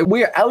 That's okay.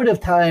 We're out of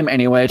time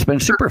anyway. It's been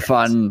super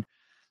fun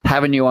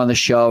having you on the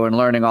show and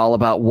learning all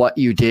about what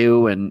you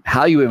do and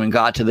how you even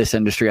got to this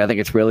industry. I think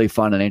it's really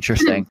fun and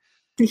interesting.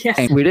 Yes.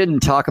 And we didn't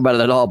talk about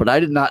it at all, but I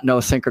did not know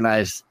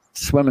synchronized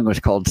swimming was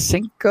called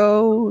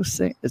Synco.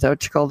 Is that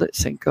what you called it?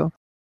 Synco?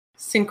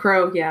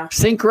 Synchro, yeah.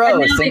 Synchro.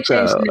 They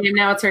changed the name.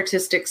 Now it's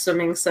artistic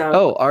swimming. So.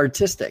 Oh,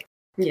 artistic.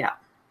 Yeah.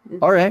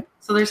 All right.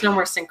 So there's no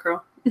more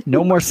synchro.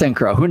 No more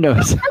synchro. Who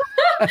knows?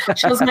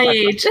 Shows my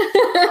age.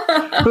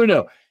 Who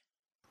knows?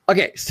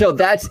 Okay, so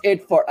that's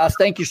it for us.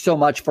 Thank you so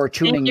much for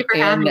tuning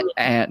in.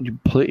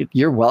 And please,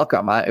 you're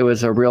welcome. It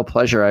was a real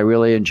pleasure. I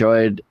really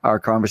enjoyed our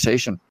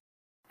conversation.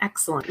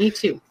 Excellent. Me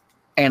too.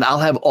 And I'll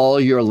have all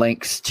your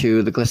links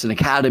to the Glisten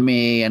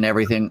Academy and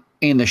everything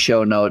in the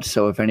show notes.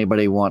 So if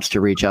anybody wants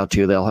to reach out to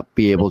you, they'll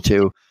be able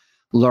to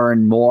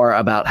learn more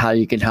about how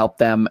you can help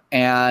them.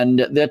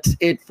 And that's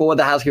it for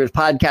the Housekeepers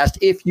Podcast.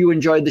 If you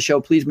enjoyed the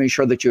show, please make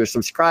sure that you're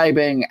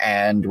subscribing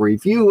and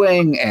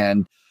reviewing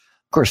and,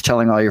 of course,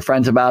 telling all your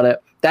friends about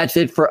it. That's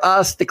it for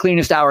us. The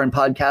Cleanest Hour in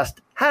Podcast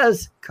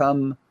has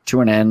come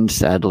to an end,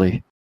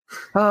 sadly.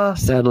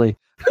 Sadly.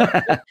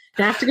 I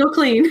have to go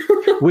clean.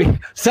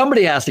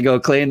 Somebody has to go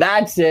clean.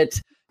 That's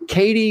it.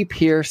 Katie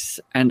Pearse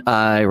and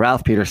I,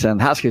 Ralph Peterson,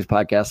 Housekeepers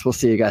Podcast. We'll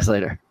see you guys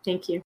later.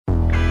 Thank you.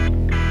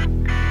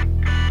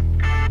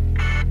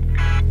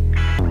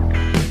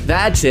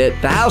 That's it.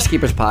 The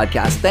Housekeepers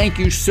Podcast. Thank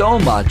you so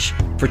much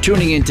for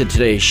tuning into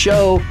today's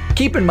show.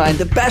 Keep in mind,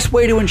 the best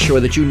way to ensure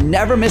that you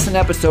never miss an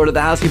episode of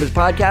the Housekeepers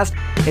Podcast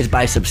is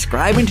by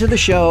subscribing to the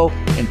show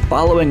and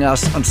following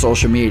us on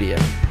social media.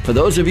 For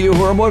those of you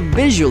who are more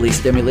visually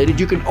stimulated,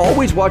 you can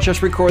always watch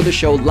us record the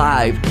show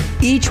live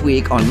each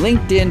week on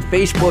LinkedIn,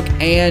 Facebook,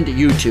 and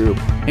YouTube.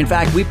 In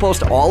fact, we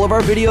post all of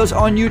our videos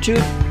on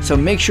YouTube, so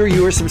make sure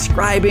you are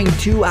subscribing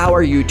to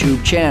our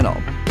YouTube channel.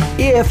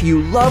 If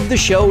you love the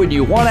show and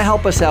you want to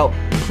help us out,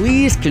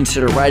 please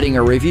consider writing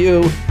a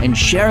review and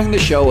sharing the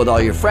show with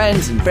all your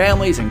friends and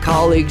families and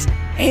colleagues.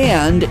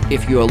 And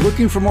if you are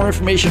looking for more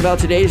information about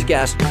today's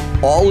guest,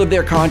 all of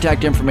their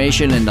contact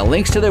information and the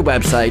links to their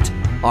websites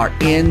are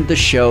in the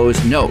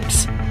show's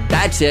notes.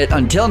 That's it.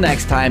 Until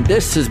next time,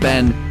 this has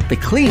been the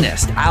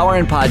Cleanest Hour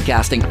in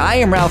Podcasting. I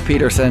am Ralph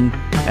Peterson,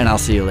 and I'll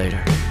see you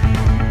later.